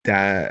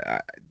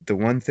 that the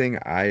one thing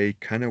I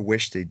kind of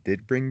wish they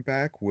did bring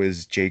back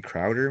was Jay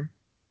Crowder.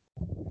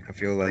 I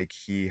feel like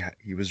he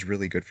was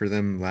really good for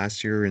them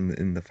last year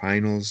in the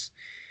finals.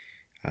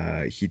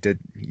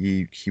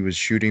 He was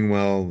shooting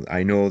well.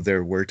 I know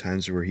there were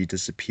times where he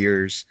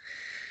disappears,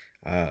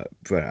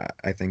 but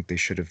I think they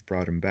should have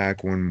brought him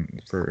back one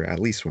for at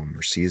least one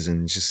more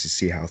season just to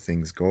see how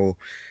things go.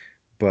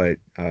 But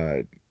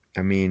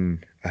I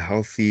mean, a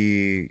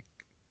healthy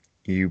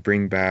you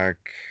bring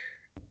back,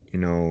 you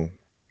know,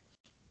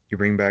 you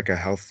bring back a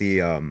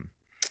healthy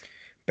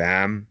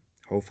Bam.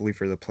 Hopefully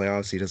for the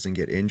playoffs, he doesn't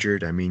get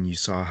injured. I mean, you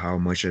saw how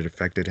much it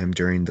affected him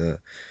during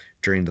the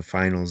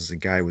finals. The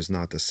guy was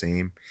not the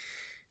same.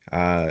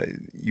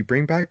 You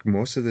bring back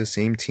most of the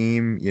same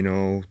team,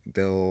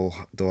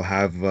 they'll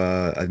have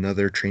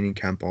another training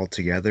camp all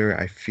together.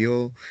 I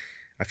feel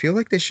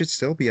like they should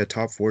still be a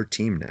top four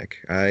team, Nick.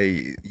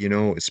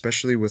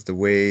 Especially with the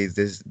way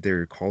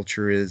their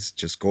culture is,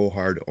 just go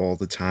hard all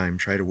the time,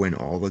 try to win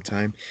all the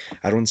time.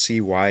 I don't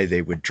see why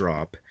they would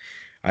drop.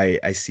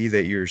 I see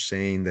that you're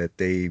saying that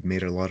they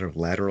made a lot of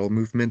lateral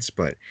movements,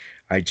 but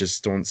I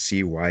just don't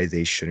see why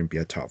they shouldn't be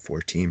a top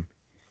four team.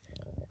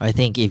 I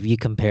think if you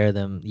compare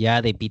them,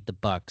 yeah, they beat the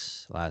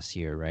Bucks last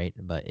year, right?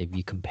 But if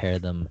you compare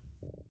them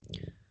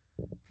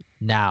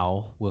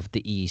now with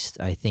the East,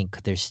 I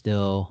think they're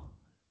still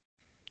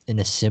in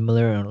a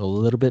similar and a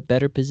little bit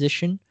better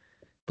position,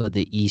 but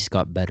the East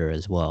got better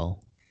as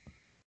well.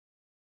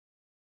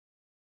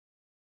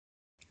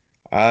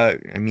 I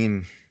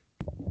mean,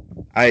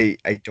 I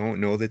don't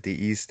know that the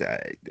East,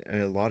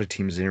 a lot of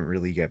teams didn't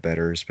really get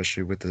better,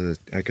 especially with the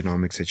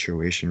economic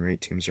situation, right?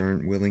 Teams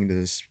aren't willing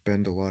to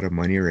spend a lot of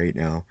money right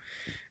now,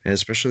 and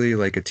especially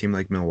like a team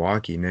like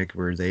Milwaukee, Nick,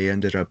 where they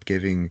ended up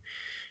giving,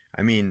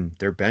 I mean,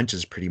 their bench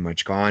is pretty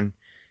much gone.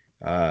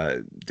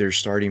 Their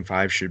starting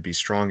five should be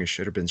strong. It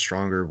should have been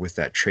stronger with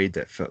that trade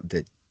that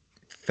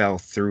fell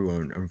through,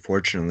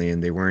 unfortunately,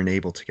 and they weren't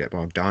able to get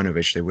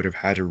Bogdanovich. They would have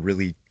had a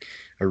really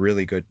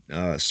good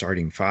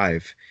starting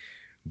five.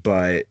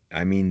 But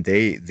I mean,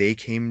 they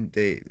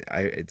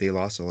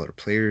lost a lot of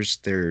players.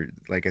 They're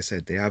like I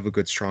said, they have a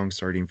good strong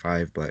starting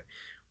five, but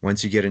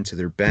once you get into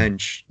their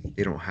bench,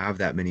 they don't have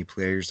that many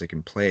players that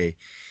can play.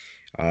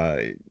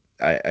 Uh,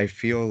 I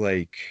feel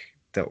like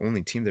the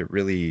only team that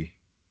really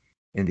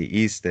in the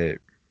East that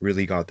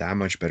really got that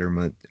much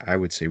better, I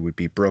would say, would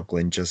be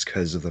Brooklyn, just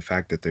because of the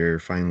fact that they're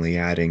finally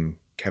adding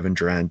Kevin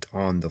Durant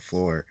on the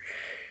floor.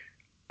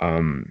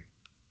 Um,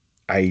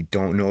 I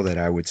don't know that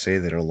I would say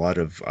that a lot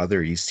of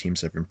other East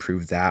teams have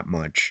improved that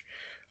much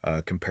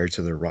compared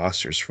to their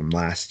rosters from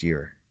last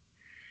year.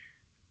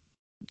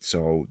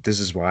 So this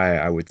is why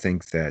I would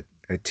think that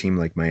a team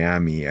like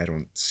Miami, I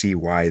don't see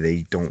why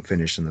they don't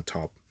finish in the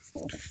top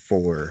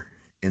four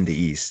in the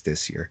East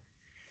this year.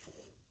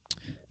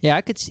 Yeah,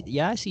 I could see.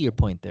 Yeah, I see your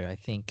point there. I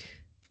think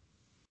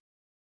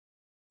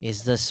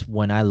is this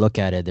when I look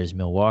at it, there's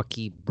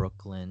Milwaukee,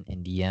 Brooklyn,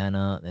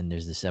 Indiana, and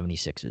there's the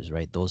 76ers,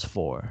 right? Those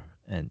four.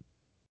 And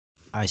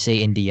I say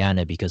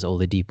Indiana because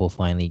Oladipo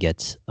finally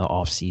gets an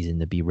off season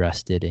to be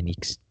rested and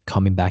he's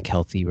coming back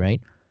healthy,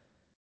 right?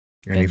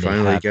 And he Then they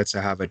finally have gets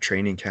to have a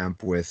training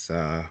camp with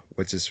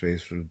what's his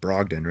face with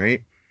Brogdon,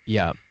 right?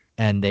 yeah,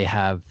 and they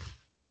have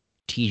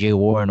TJ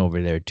Warren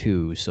over there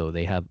too, so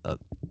they have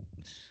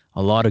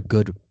a lot of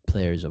good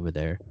players over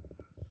there.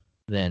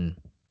 Then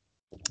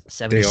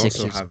They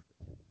also 76ers, have.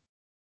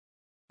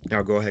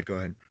 No, go ahead, go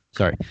ahead.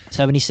 sorry,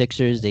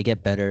 76ers, they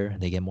get better,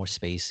 they get more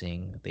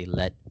spacing, they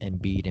let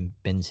Embiid and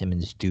Ben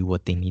Simmons do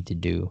what they need to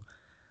do.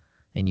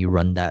 and you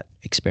run that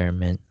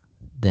experiment,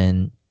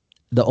 then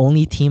the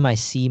only team I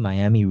see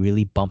Miami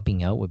really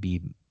bumping out would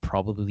be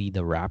probably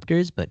the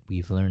Raptors, but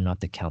we've learned not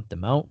to count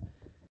them out.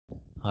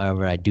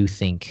 However, I do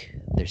think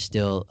they're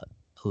still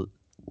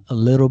a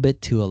little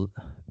bit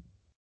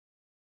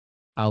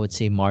I would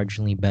say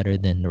marginally better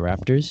than the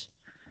Raptors.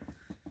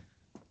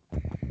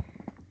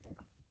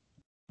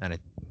 And I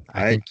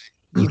I think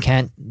you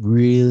can't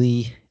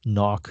really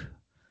knock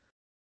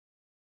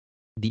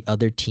the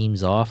other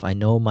teams off. I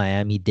know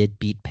Miami did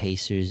beat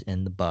Pacers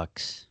and the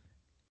Bucks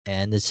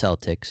and the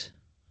Celtics,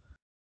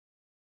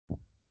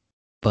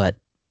 but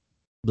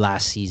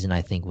last season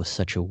I think was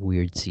such a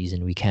weird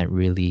season. We can't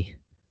really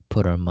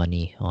put our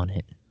money on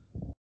it.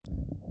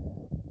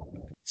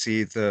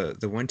 see the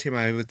one team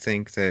I would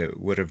think that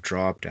would have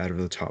dropped out of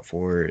the top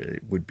four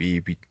would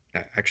be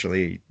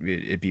actually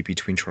it'd be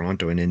between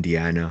Toronto and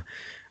Indiana.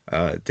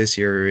 This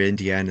year,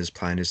 Indiana's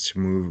plan is to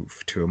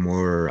move to a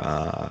more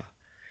a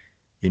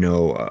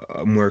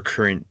more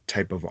current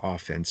type of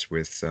offense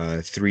with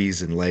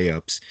threes and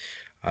layups.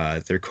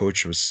 Their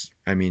coach was,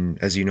 I mean,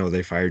 as you know,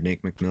 they fired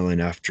Nate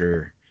McMillan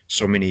after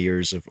so many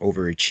years of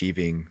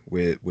overachieving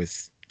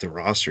with the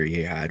roster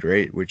he had,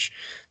 right? Which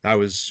that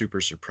was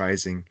super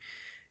surprising.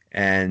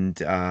 And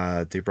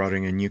they brought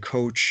in a new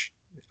coach.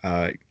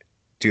 Uh,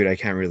 Dude, I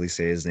can't really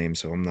say his name,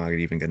 so I'm not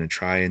even gonna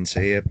try and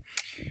say it.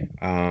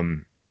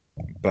 Um,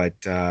 but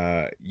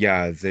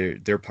yeah,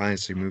 their plan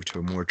is to move to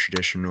a more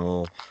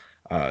traditional,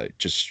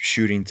 just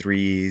shooting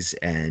threes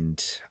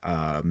and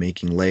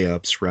making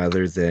layups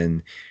rather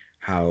than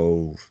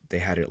how they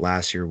had it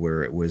last year,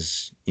 where it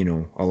was,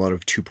 a lot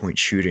of 2-point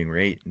shooting,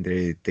 right?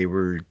 They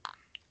were,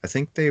 I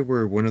think they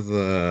were one of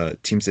the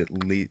teams that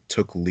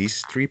took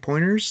least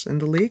 3-pointers in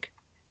the league,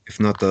 if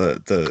not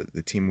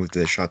the team with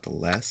the shot the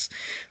less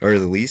or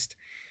the least.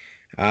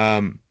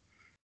 Um,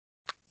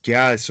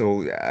 yeah,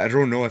 so I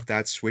don't know if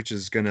that switch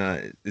is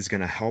gonna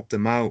help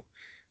them out.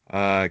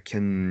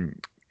 Can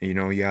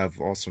you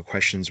have also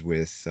questions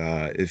with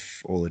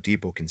if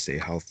Oladipo can stay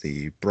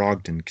healthy,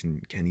 Brogdon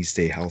can he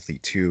stay healthy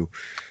too?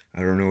 I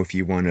don't know if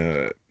you want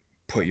to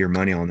put your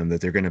money on them that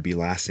they're going to be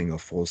lasting a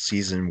full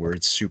season where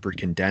it's super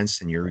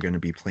condensed and you're going to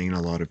be playing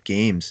a lot of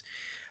games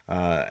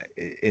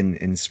in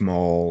a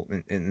small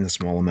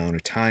amount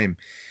of time.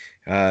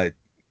 Uh,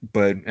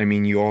 but I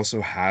mean, you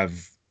also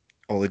have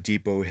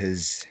Oladipo.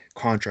 His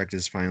contract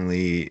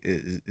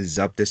is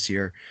up this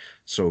year,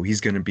 so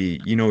he's going to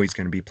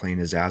be playing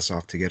his ass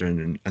off to get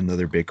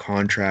another big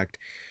contract.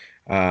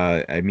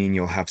 I mean,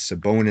 you'll have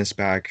Sabonis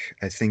back.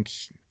 I think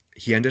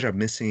he ended up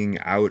missing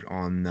out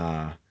on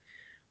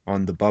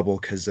the bubble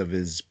because of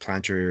his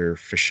plantar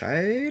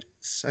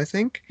fasciitis, I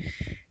think.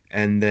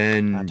 And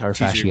then Plantar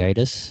TJ,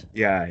 fasciitis.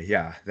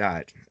 yeah,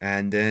 that.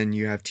 And then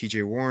you have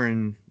TJ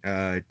Warren.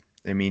 I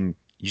mean,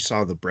 you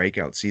saw the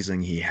breakout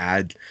season he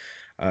had,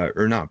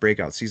 or not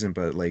breakout season,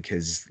 but like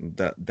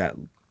that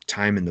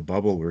time in the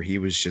bubble where he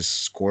was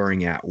just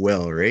scoring at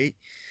will, right?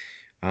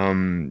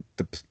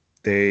 The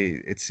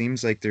they it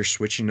seems like they're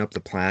switching up the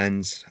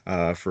plans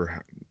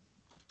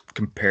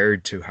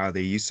compared to how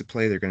they used to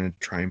play. They're going to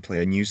try and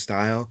play a new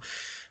style.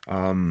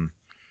 Um,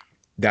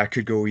 that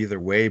could go either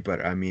way,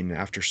 but I mean,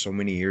 after so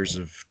many years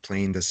of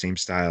playing the same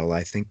style,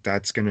 I think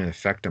that's going to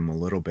affect them a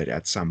little bit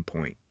at some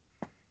point.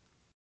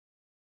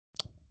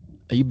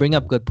 You bring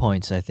up good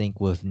points. I think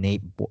with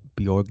Nate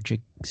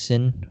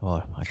Bjorkgren.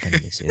 Oh, I can't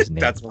even say his name.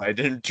 That's why I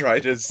didn't try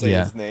to say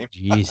Yeah. his name.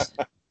 Jeez.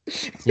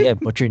 See, I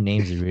butcher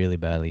names really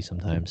badly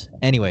sometimes.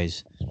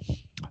 Anyways,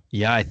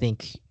 yeah, I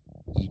think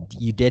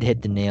you did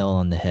hit the nail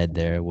on the head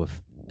there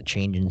with a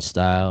change in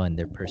style and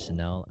their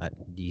personnel.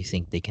 Do you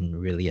think they can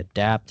really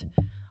adapt?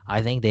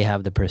 I think they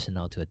have the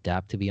personnel to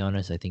adapt, to be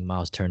honest. I think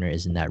Miles Turner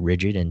isn't that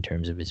rigid in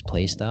terms of his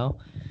play style.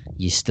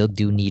 You still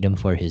do need him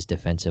for his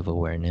defensive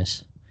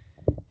awareness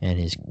and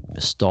his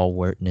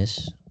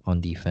stalwartness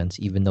on defense,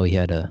 even though he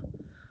had a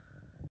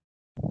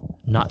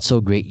not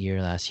so great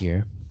year last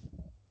year.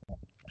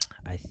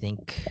 I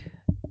think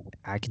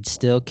I could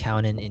still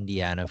count in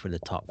Indiana for the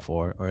top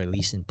four, or at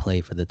least in play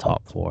for the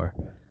top four.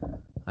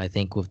 I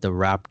think with the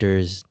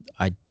Raptors,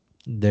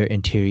 their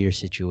interior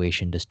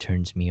situation just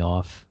turns me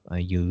off.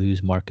 You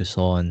lose Marc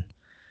Gasol and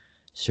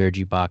Serge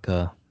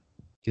Ibaka.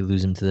 You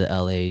lose them to the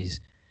LAs.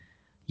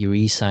 You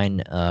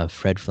re-sign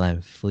Fred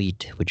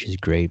VanVleet, which is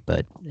great,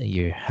 but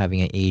you're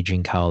having an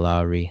aging Kyle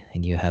Lowry,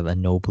 and you have a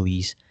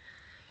Nobley's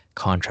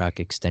contract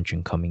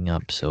extension coming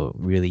up. So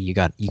really, you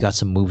got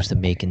some moves to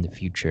make in the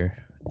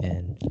future,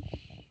 and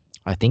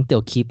I think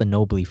they'll keep a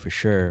Nobley for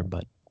sure,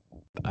 but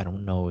I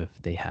don't know if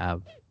they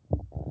have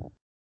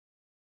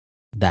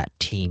that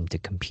team to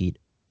compete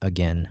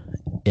again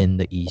in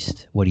the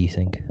East. What do you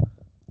think?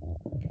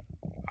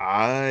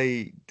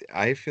 I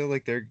I feel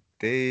like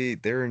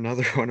they're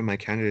another one of my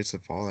candidates to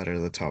fall out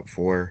of the top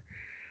four.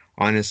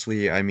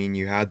 Honestly, I mean,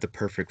 you had the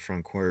perfect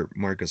front court,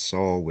 Marc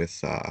Gasol with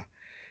Serge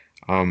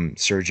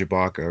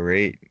Ibaka,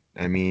 right?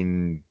 I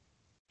mean,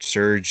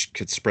 Serge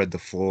could spread the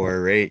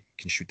floor, right?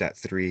 Can shoot that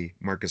three.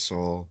 Marc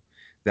Gasol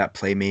that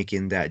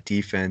playmaking, that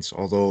defense.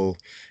 Although,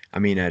 I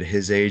mean, at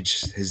his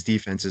age, his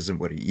defense isn't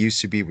what it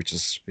used to be, which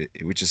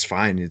is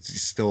fine.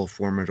 It's still a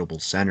formidable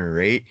center,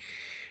 right?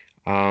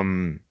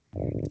 Um,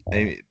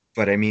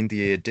 but I mean,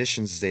 the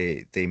additions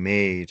they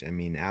made. I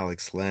mean,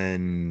 Alex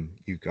Len,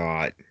 you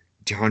got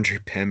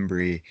DeAndre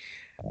Pembry,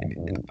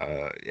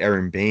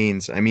 Aaron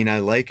Baines. I mean, I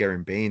like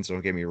Aaron Baines,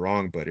 don't get me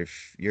wrong, but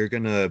if you're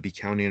gonna be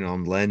counting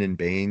on Len and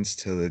Baines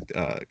to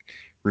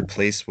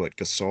replace what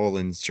Gasol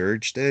and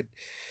Serge did,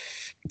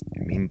 I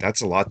mean,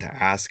 that's a lot to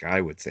ask,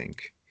 I would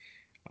think.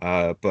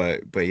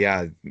 But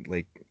yeah,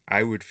 like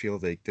I would feel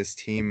like this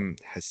team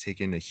has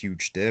taken a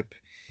huge dip,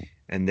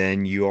 and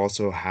then you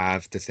also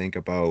have to think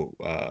about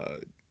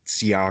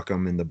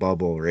Siakam in the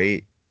bubble,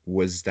 right?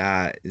 Is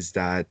that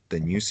the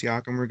new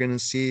Siakam we're gonna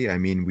see? I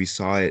mean, we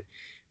saw it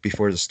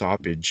before the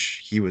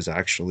stoppage. He was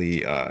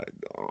actually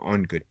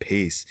on good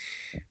pace,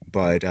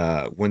 but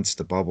once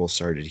the bubble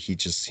started, he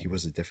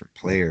was a different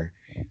player.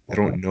 I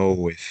don't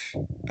know if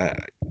uh,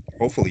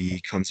 hopefully he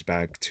comes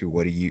back to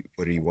what he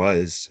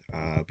was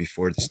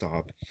before the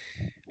stop.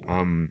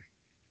 Um,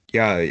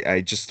 yeah,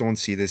 I just don't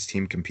see this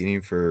team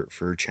competing for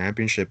a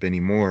championship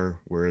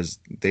anymore, whereas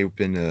they've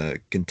been a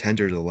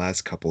contender the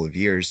last couple of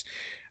years.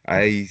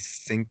 I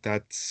think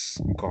that's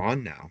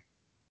gone now.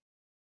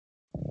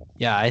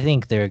 Yeah, I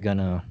think they're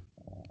gonna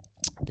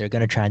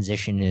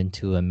transition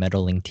into a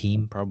meddling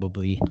team,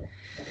 probably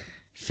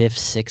fifth,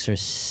 sixth, or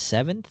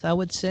seventh. I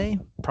would say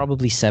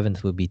probably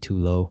seventh would be too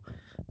low,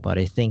 but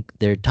I think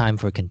their time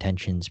for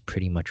contention's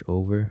pretty much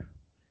over.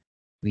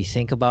 We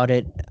think about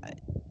it,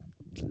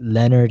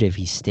 Leonard, if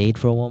he stayed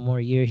for one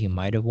more year, he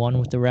might have won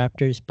with the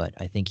Raptors, but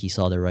I think he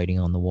saw the writing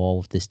on the wall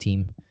with this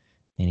team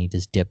and he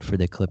just dipped for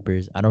the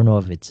Clippers. I don't know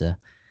if it's a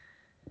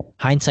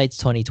hindsight's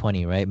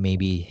 2020, right?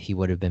 Maybe he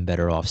would have been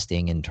better off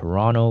staying in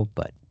Toronto,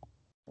 but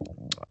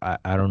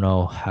I don't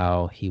know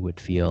how he would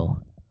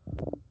feel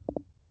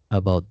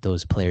about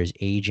those players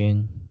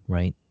aging,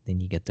 right? Then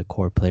you get the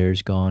core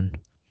players gone.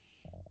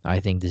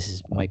 I think this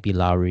is might be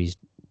Lowry's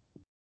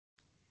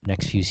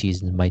next few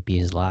seasons might be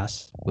his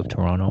last with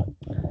Toronto.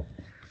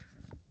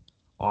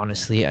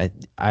 Honestly,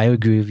 I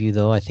agree with you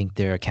though. I think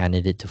they're a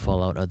candidate to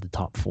fall out of the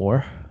top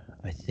four.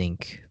 I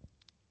think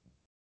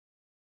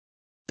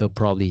they'll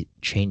probably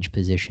change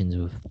positions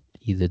with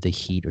either the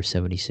Heat or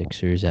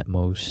 76ers at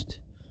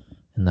most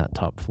in that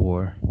top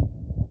four.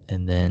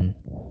 And then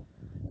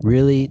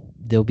really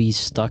they'll be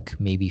stuck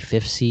maybe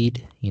fifth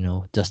seed,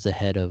 just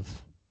ahead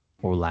of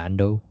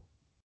Orlando.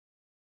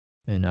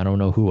 And I don't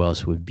know who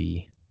else would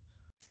be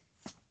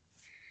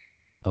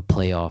a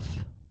playoff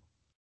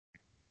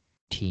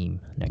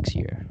team next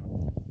year.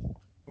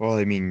 Well,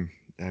 I mean,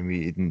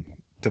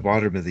 the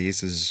bottom of the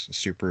East is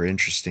super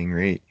interesting,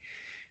 right?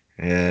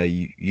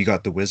 You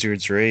got the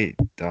Wizards, right?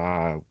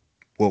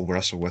 Will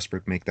Russell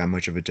Westbrook make that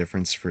much of a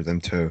difference for them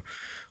to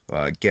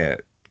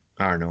get?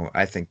 I don't know.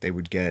 I think they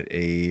would get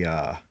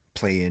a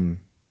play-in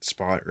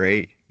spot,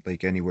 right?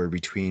 Like anywhere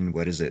between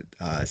what is it,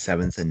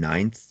 seventh and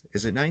ninth?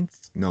 Is it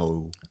ninth?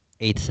 No,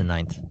 Eighth and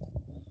ninth.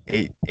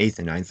 eighth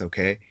and ninth.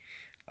 Okay.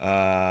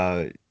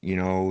 Then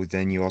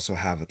you also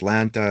have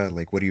Atlanta.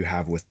 Like, what do you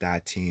have with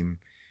that team?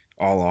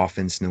 All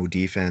offense, no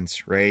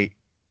defense, right?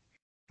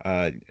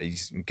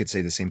 You could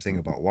say the same thing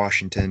about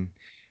Washington.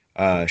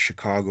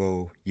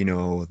 Chicago,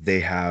 they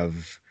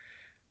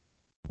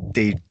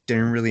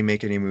didn't really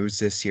make any moves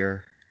this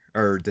year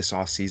or this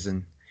off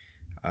season.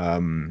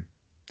 Um,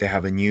 they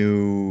have a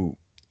new,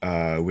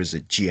 was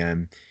it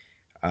GM?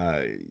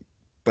 Uh,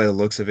 by the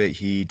looks of it,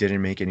 he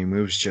didn't make any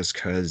moves just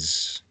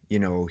because,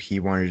 he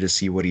wanted to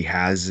see what he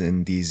has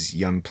in these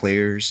young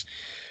players.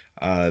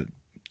 Uh,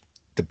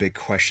 the big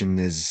question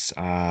is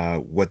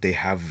what they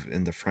have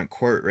in the front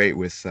court, right?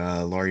 With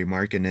Laurie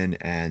Markkinen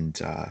and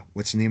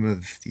what's the name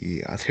of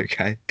the other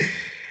guy?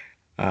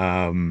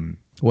 Um,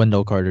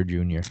 Wendell Carter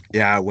Jr.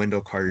 yeah,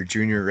 Wendell Carter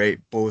Jr., right?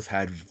 Both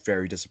had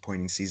very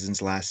disappointing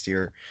seasons last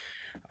year.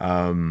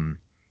 Um,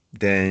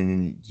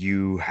 then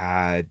you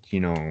had,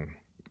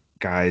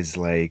 guys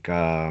like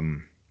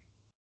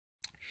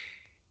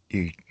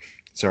you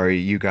sorry,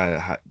 you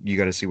got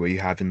to see what you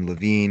have in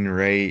Levine,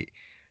 right?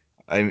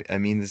 I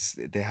mean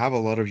they have a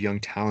lot of young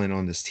talent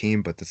on this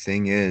team, but the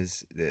thing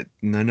is that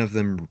none of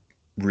them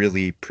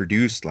really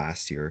produced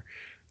last year.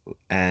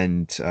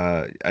 And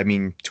I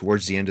mean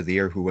towards the end of the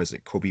year, who was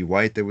it? Kobe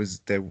White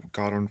that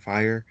got on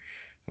fire,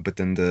 but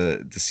then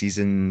the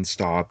season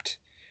stopped.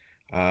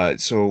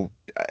 So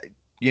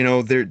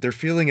they're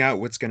feeling out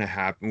what's going to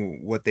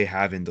happen, what they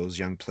have in those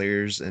young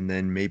players, and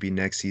then maybe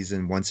next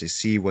season, once they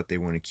see what they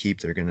want to keep,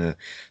 they're going to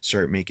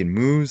start making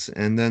moves.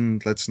 And then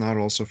let's not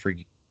also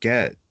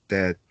forget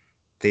that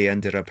they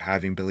ended up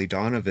having Billy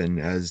Donovan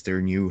as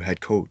their new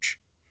head coach,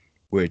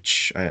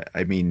 which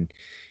I mean,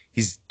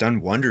 he's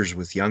done wonders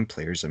with young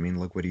players. I mean,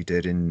 look what he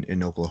did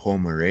in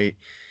Oklahoma, right?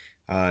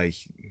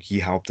 He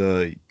helped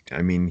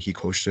I mean, he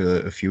coached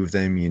a few of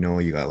them.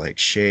 You got like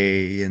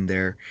Shea in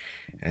there,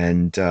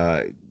 and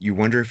you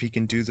wonder if he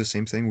can do the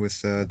same thing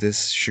with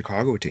this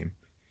Chicago team.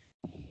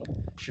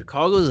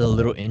 Chicago's a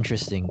little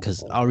interesting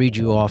because I'll read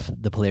you off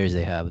the players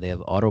they have. They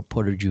have Otto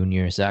Porter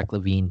Jr., Zach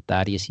Levine,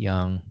 Thaddeus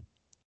Young,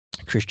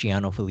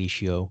 Cristiano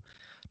Felicio,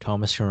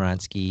 Thomas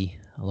Sharansky,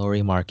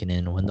 Laurie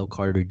Markkinen, Wendell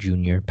Carter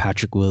Jr.,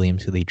 Patrick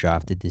Williams, who they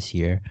drafted this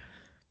year,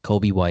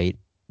 Kobe White,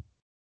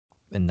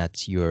 and I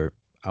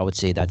would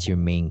say that's your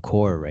main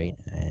core, right?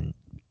 And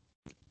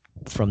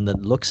from the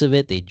looks of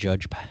it, they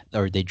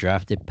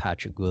drafted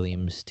Patrick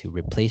Williams to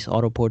replace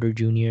Otto Porter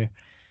Jr.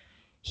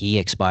 He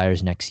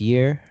expires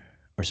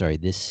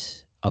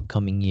this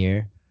upcoming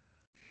year.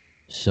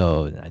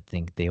 So I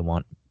think they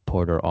want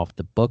Porter off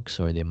the books,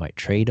 or they might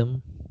trade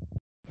him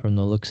from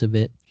the looks of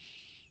it.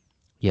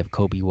 You have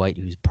Kobe White,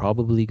 who's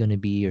probably going to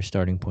be your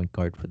starting point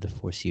guard for the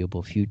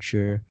foreseeable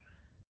future.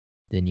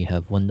 Then you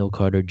have Wendell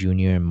Carter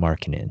Jr. and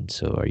Markkinen.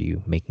 So are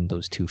you making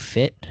those two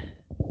fit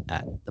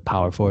at the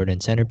power forward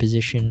and center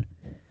position?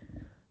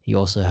 You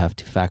also have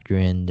to factor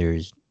in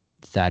there's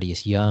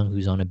Thaddeus Young,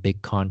 who's on a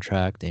big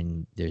contract,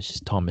 and there's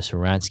Thomas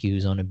Horansky,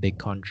 who's on a big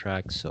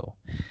contract. So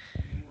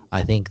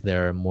I think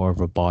they're more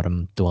of a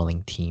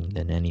bottom-dwelling team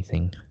than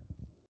anything.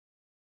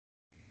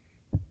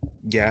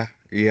 Yeah,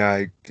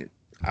 I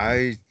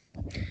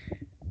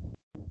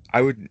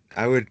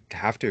would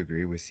have to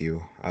agree with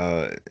you.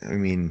 I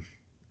mean,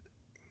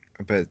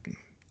 but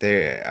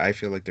I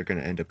feel like they're going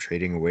to end up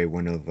trading away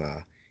one of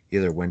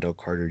either Wendell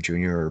Carter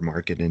Jr. or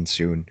Markkinen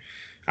soon.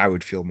 I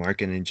would feel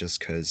Markkinen just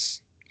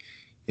because,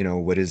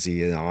 what is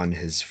he on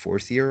his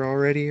fourth year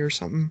already or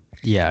something?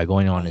 Yeah,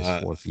 going on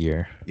his fourth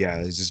year.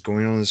 Yeah, he's just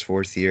going on his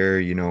fourth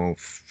year.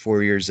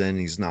 4 years in,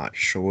 he's not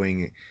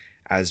showing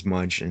as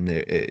much, and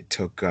it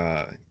took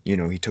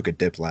he took a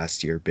dip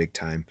last year, big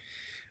time.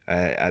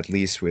 At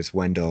least with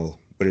Wendell,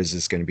 what is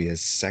this going to be,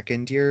 his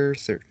second year?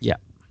 Yeah,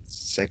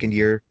 second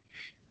year,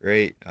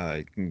 right?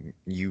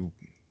 You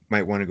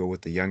might want to go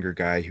with the younger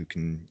guy who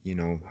can,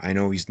 I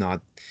know he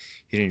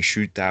didn't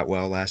shoot that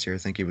well last year. I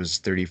think he was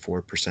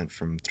 34%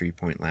 from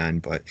 3-point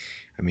land, but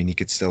I mean, he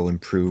could still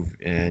improve,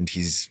 and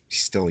he's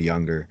still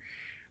younger.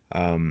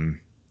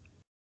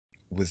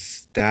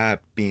 With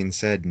that being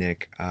said,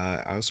 Nick,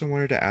 I also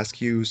wanted to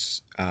ask you,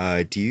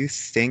 do you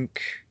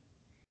think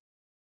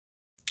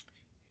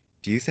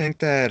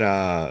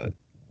that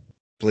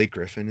Blake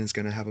Griffin is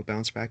going to have a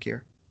bounce back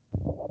year?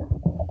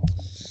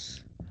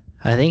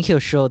 I think he'll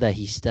show that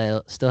he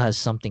still has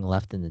something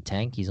left in the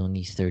tank. He's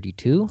only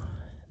 32.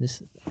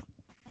 This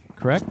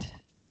correct?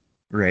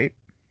 Right.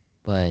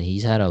 But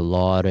he's had a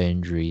lot of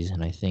injuries,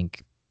 and I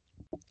think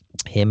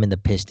him and the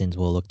Pistons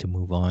will look to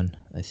move on.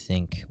 I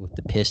think with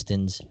the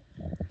Pistons,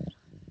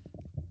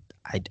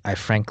 I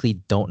frankly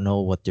don't know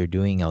what they're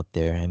doing out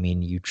there. I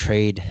mean, you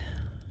trade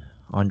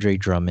Andre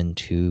Drummond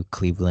to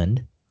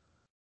Cleveland,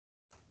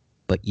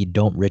 but you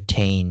don't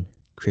retain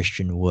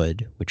Christian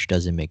Wood, which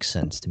doesn't make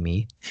sense to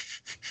me.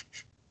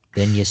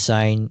 Then you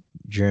sign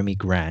Jeremy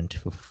Grant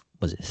for,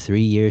 was it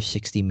 3 years,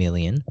 $60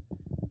 million?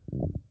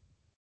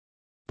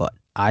 But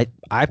I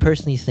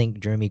personally think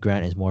Jeremy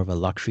Grant is more of a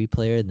luxury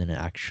player than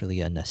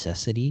actually a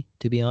necessity,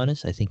 to be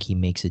honest. I think he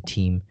makes a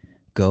team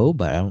go,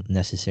 but I don't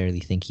necessarily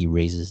think he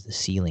raises the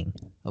ceiling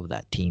of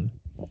that team.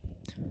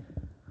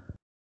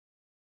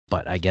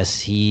 But I guess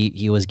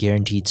he was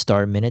guaranteed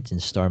star minutes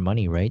and star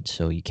money, right?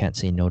 So you can't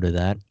say no to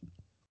that.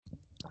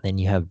 Then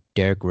you have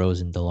Derrick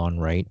Rose and DeLon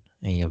Wright,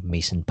 and you have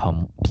Mason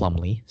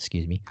Plumlee,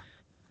 excuse me.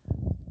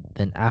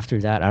 Then after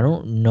that, I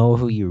don't know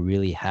who you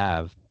really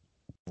have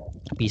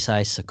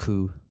besides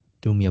Sekou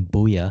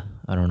Doumbouya.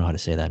 I don't know how to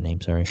say that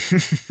name, sorry.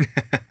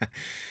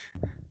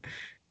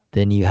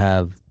 Then you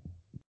have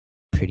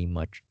pretty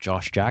much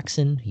Josh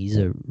Jackson. He's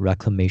a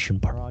reclamation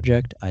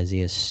project.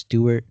 Isaiah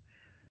Stewart.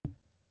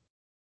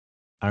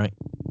 I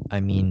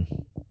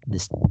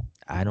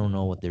don't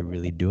know what they're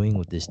really doing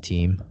with this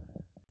team,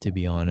 to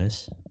be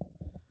honest.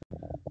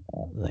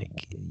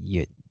 Like,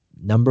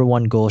 number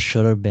one goal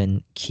should have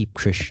been keep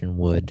Christian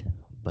Wood,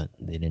 but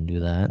they didn't do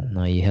that.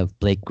 Now you have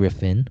Blake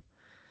Griffin,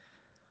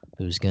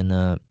 who's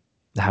gonna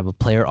have a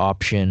player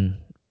option.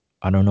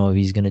 I don't know if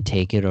he's gonna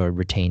take it or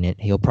retain it.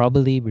 He'll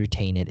probably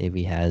retain it if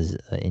he has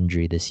an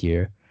injury this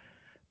year,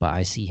 but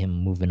I see him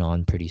moving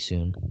on pretty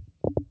soon.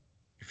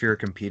 If you're a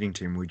competing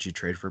team, would you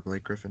trade for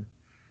Blake Griffin?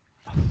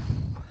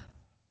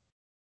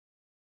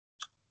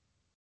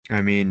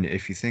 I mean,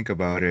 if you think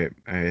about it,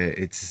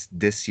 it's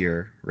this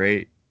year,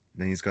 right?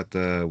 Then he's got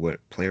the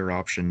player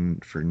option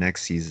for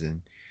next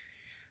season.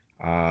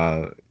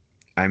 I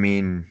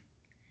mean,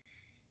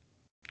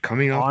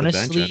 coming off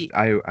Honestly, the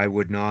bench, I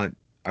would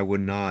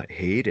not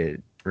hate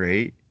it,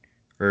 right?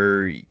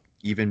 Or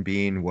even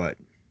being the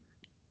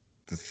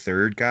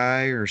third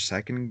guy or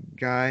second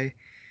guy.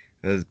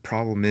 The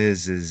problem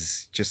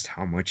is just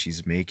how much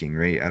he's making,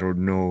 right? I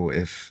don't know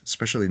if,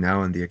 especially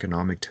now in the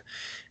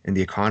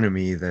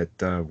economy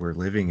that we're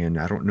living in,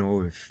 I don't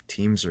know if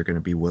teams are going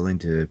to be willing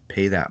to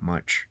pay that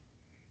much.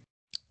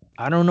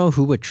 I don't know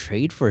who would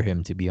trade for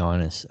him, to be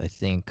honest. I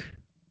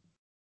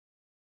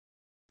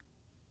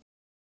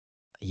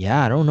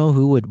don't know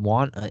who would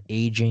want an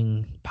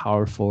aging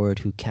power forward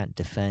who can't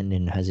defend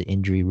and has an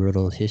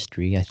injury-riddled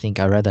history. I think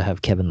I'd rather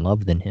have Kevin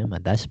Love than him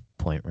at that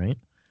point, right?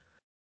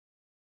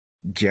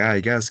 Yeah, I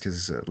guess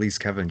because at least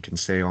Kevin can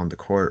stay on the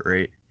court,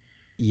 right?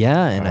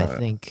 Yeah, and I Uh,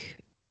 think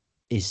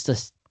it's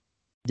just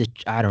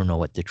I don't know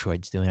what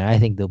Detroit's doing. I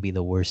think they'll be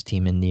the worst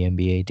team in the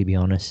NBA, to be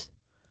honest.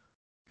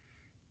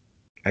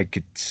 I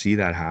could see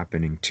that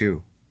happening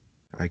too.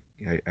 I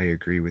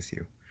agree with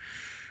you.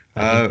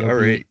 I think they'll All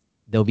be right.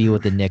 they'll be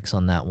with the Knicks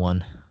on that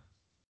one.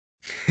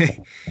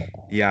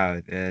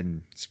 Yeah,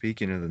 and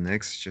speaking of the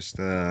Knicks, just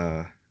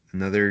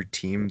another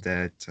team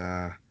that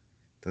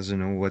doesn't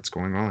know what's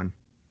going on.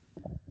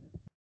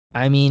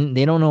 I mean,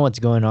 they don't know what's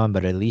going on,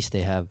 but at least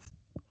they have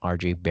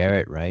RJ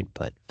Barrett, right?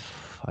 But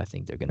I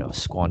think they're gonna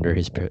squander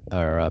his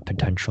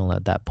potential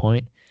at that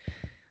point.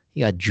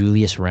 You got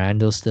Julius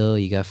Randle still.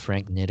 You got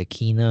Frank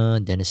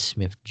Ntilikina, Dennis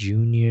Smith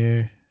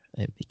Jr.,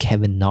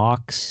 Kevin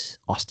Knox,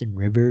 Austin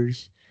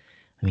Rivers.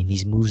 I mean,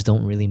 these moves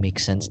don't really make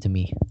sense to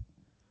me.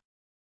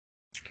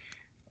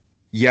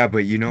 Yeah, but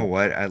you know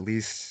what? At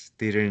least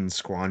they didn't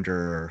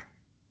squander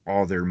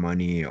all their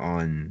money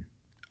on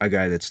a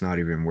guy that's not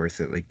even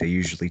worth it like they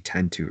usually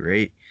tend to,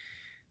 right?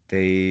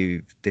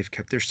 They've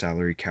kept their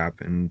salary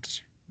cap,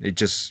 and it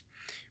just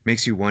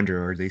makes you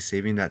wonder, are they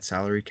saving that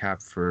salary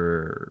cap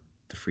for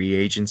the free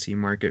agency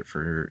market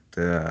for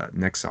the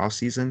next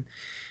offseason?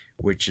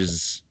 Which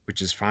is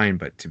fine,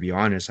 but to be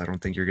honest, I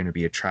don't think you're going to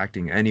be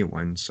attracting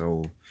anyone.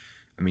 So,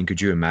 I mean,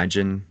 could you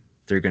imagine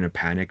they're going to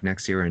panic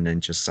next year and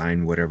then just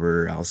sign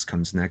whatever else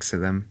comes next to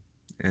them,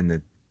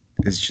 and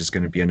it's just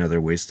going to be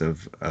another waste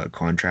of a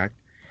contract?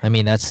 I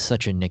mean, that's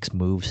such a Knicks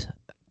moves.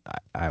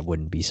 I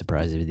wouldn't be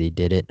surprised if they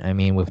did it. I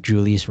mean, with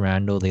Julius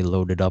Randle, they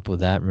loaded up with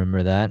that.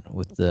 Remember that?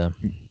 With the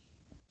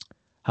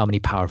how many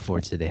power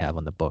forwards did they have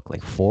on the book?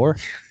 Like four?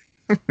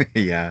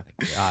 Yeah,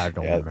 I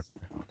don't yeah, remember.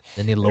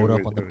 Then they it load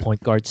up was, on the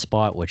point guard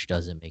spot, which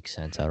doesn't make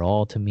sense at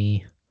all to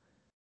me.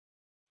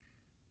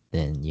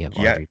 Then you have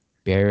yeah, RJ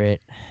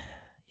Barrett.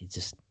 It's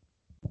just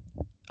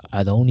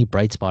the only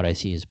bright spot I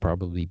see is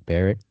probably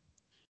Barrett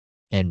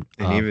and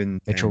and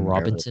even Mitchell Dan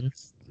Barrett. Robinson.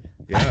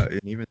 Yeah,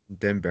 and even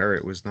Dan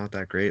Barrett was not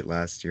that great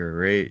last year,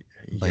 right?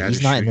 He But had he's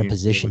his not in a shooting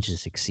position to woes.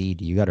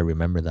 succeed. You got to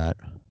remember that.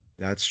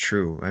 That's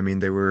true. I mean,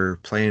 they were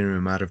playing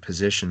him out of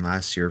position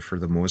last year for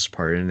the most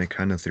part, and it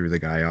kind of threw the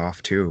guy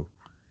off too,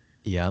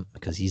 Yeah,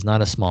 because he's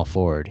not a small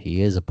forward.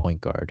 He is a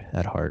point guard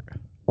at heart.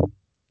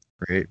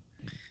 right?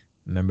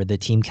 Remember the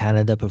Team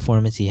Canada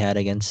performance he had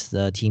against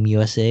Team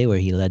USA where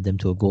he led them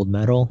to a gold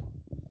medal?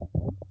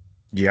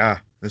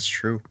 Yeah, that's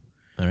true.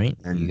 All right,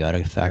 you And got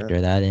to yeah,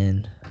 factor that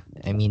in.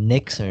 I mean,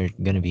 Knicks are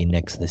going to be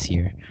Knicks this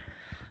year.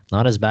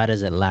 Not as bad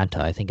as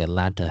Atlanta. I think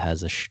Atlanta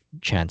has a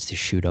chance to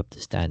shoot up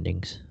the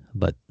standings.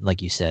 But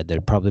like you said,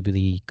 they're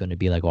probably going to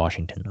be like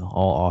Washington,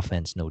 all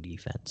offense, no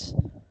defense.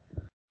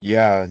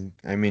 yeah.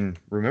 I mean,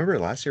 remember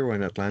last year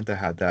when Atlanta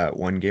had that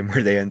one game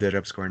where they ended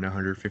up scoring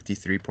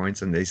 153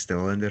 points and they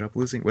still ended up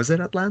losing? Was it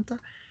Atlanta?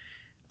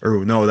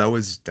 Or no, that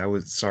was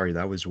sorry,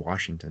 that was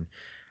Washington.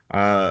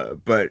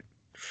 But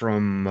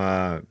from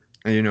I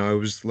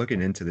was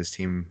looking into this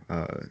team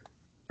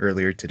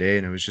earlier today,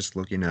 and I was just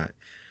looking at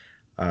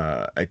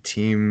a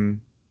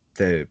team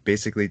that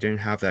basically didn't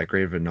have that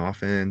great of an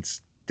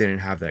offense, didn't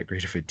have that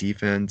great of a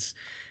defense,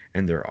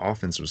 and their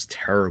offense was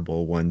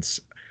terrible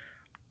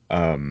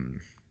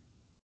um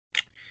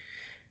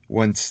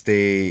once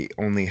they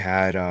only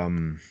had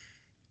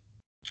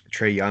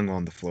Trey Young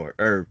on the floor,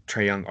 or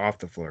Trey Young off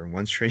the floor.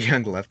 Once Trey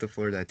Young left the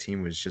floor, that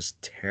team was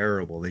just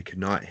terrible. They could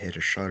not hit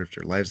a shot if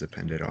their lives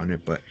depended on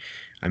it. But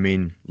I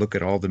mean, look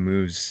at all the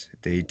moves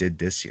they did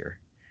this year.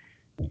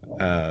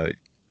 Uh,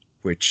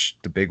 which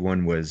the big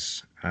one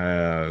was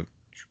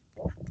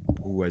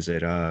who was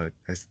it? I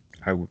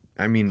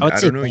mean, I would I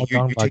say don't know.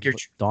 You take your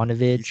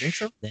you think Bogdanovich,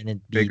 so? then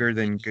it'd be Bigger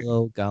than good,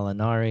 D'Angelo,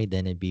 Gallinari,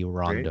 then it'd be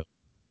right? Rondo.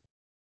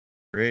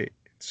 Right.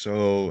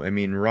 So I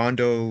mean,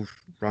 Rondo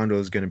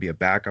is going to be a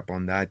backup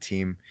on that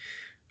team.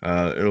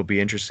 It'll be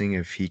interesting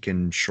if he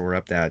can shore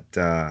up that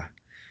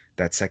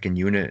second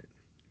unit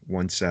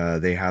once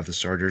they have the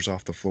starters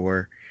off the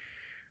floor.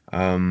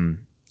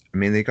 I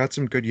mean, they got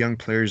some good young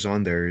players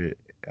on there.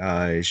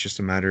 It's just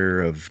a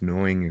matter of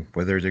knowing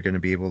whether they're going to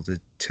be able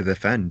to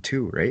defend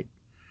too, right?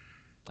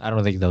 I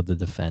don't think they'll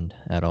defend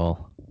at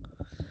all.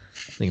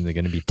 I think they're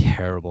going to be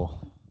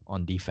terrible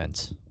on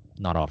defense,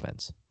 not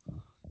offense.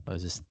 But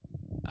it's just,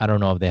 I don't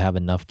know if they have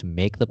enough to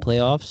make the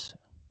playoffs.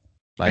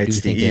 But I do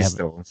It's the think they have. East,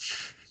 though.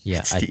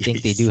 Yeah, It's I the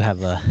think they do East.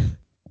 have a.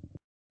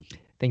 I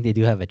think they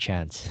do have a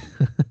chance.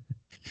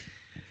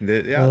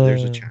 Yeah,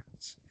 there's a uh,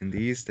 chance. In the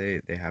East,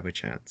 they have a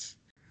chance.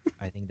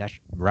 I think that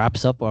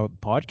wraps up our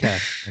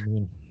podcast. I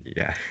mean,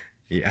 Yeah,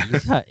 yeah.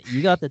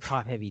 you got the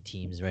top heavy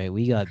teams, right?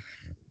 We got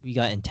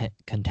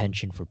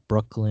contention for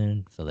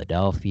Brooklyn,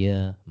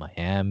 Philadelphia,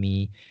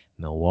 Miami,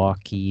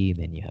 Milwaukee.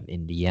 Then you have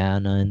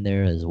Indiana in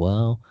there as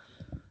well.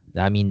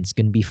 I mean, it's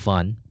gonna be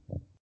fun.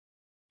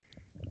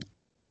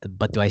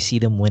 But do I see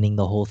them winning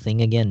the whole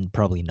thing again?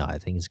 Probably not. I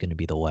think it's gonna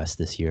be the West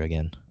this year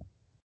again.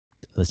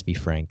 Let's be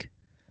frank.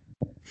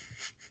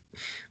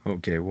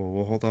 Okay, well,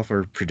 we'll hold off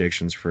our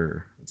predictions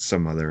for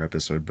some other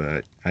episode,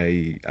 but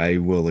I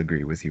will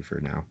agree with you for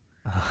now.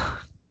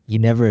 You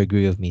never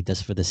agree with me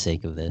just for the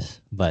sake of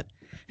this, but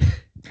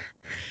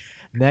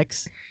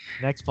Next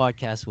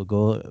podcast, we'll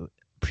go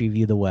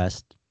preview the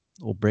West.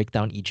 We'll break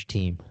down each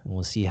team, and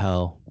we'll see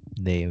how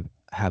they've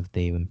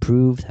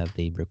improved, have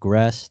they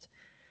regressed.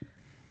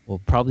 We'll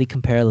probably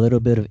compare a little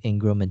bit of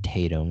Ingram and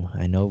Tatum.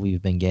 I know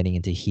we've been getting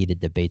into heated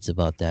debates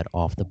about that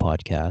off the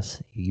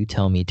podcast. You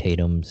tell me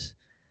Tatum's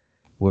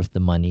worth the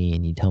money,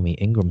 and you tell me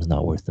Ingram's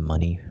not worth the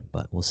money,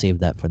 but we'll save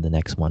that for the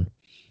next one.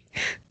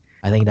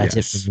 I think that's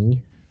it Yes. for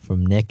me,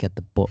 from Nick at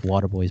the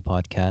Waterboys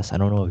podcast. I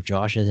don't know if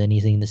Josh has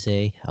anything to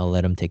say. I'll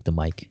let him take the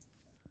mic.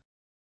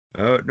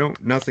 No,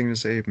 nothing to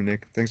say,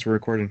 Nick. Thanks for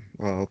recording.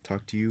 I'll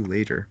talk to you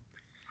later.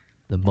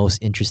 The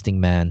most interesting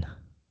man,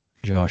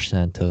 Josh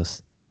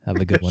Santos. Have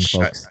a good one,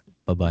 Shut. folks.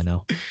 Bye bye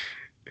now.